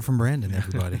 You heard it from Brandon,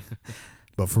 everybody.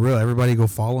 But for real, everybody go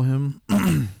follow him.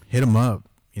 Hit him up.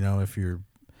 You know, if you're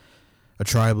a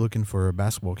tribe looking for a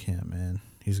basketball camp, man,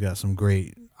 he's got some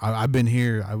great. I've been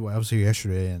here. I was here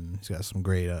yesterday, and he's got some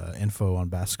great info on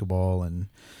basketball, and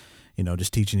you know,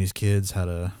 just teaching these kids how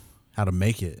to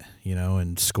make it, you know,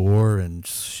 and score and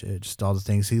shit, just all the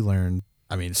things he learned.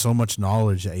 I mean, so much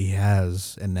knowledge that he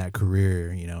has in that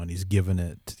career, you know, and he's giving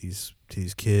it to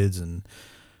these kids, and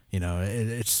you know,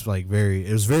 it's like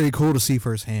it was very cool to see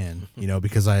firsthand, you know,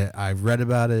 because I've read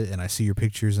about it and I see your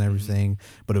pictures and everything,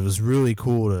 but it was really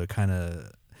cool to kind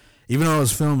of, even though I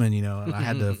was filming, you know, and I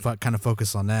had to kind of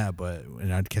focus on that,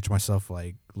 and I'd catch myself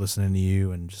like listening to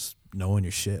you and just knowing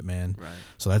your shit, man. Right.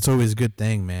 So that's always a good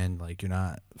thing, man. Like, you're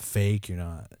not fake. You're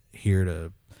not here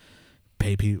to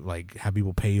pay people, like have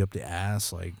people pay you up the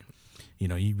ass. Like, you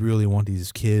know, you really want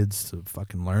these kids to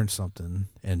fucking learn something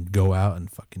and go out and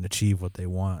fucking achieve what they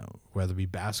want, whether it be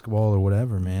basketball or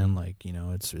whatever, man. Like, you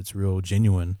know, it's real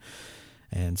genuine.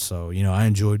 And so, you know, I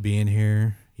enjoyed being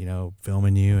here, you know,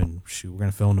 filming you, and shoot, we're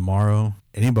going to film tomorrow.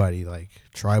 Anybody like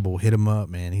Tribal, hit him up,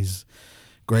 man. He's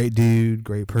a great dude,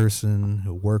 great person.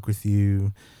 He'll work with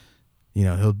you. You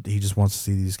know, he just wants to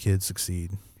see these kids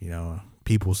succeed, you know,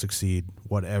 people succeed,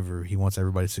 whatever. He wants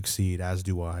everybody to succeed, as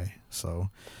do I. So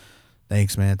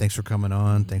thanks, man. Thanks for coming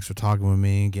on. Thanks for talking with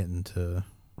me, getting to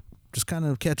just kind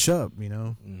of catch up, you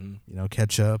know,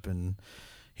 catch up and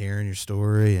hearing your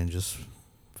story, and just,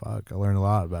 fuck, I learned a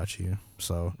lot about you.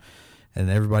 So, and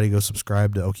everybody go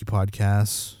subscribe to Okie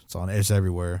Podcasts. It's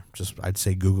everywhere. Just, I'd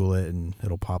say Google it and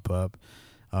it'll pop up.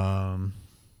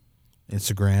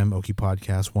 Instagram, Okie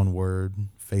Podcast, one word.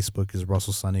 Facebook is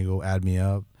Russell Sun Eagle. Add me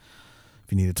up.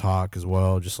 If you need to talk as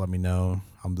well, just let me know.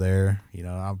 I'm there. You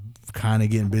know, I'm kind of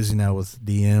getting busy now with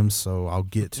DMs, so I'll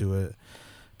get to it.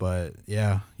 But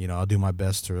yeah, you know, I'll do my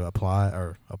best to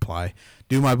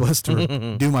do my best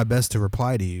to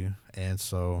reply to you. And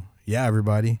so, yeah,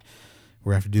 everybody,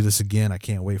 we're going to have to do this again. I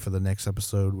can't wait for the next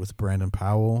episode with Brandon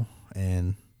Powell.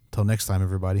 And till next time,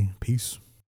 everybody, peace.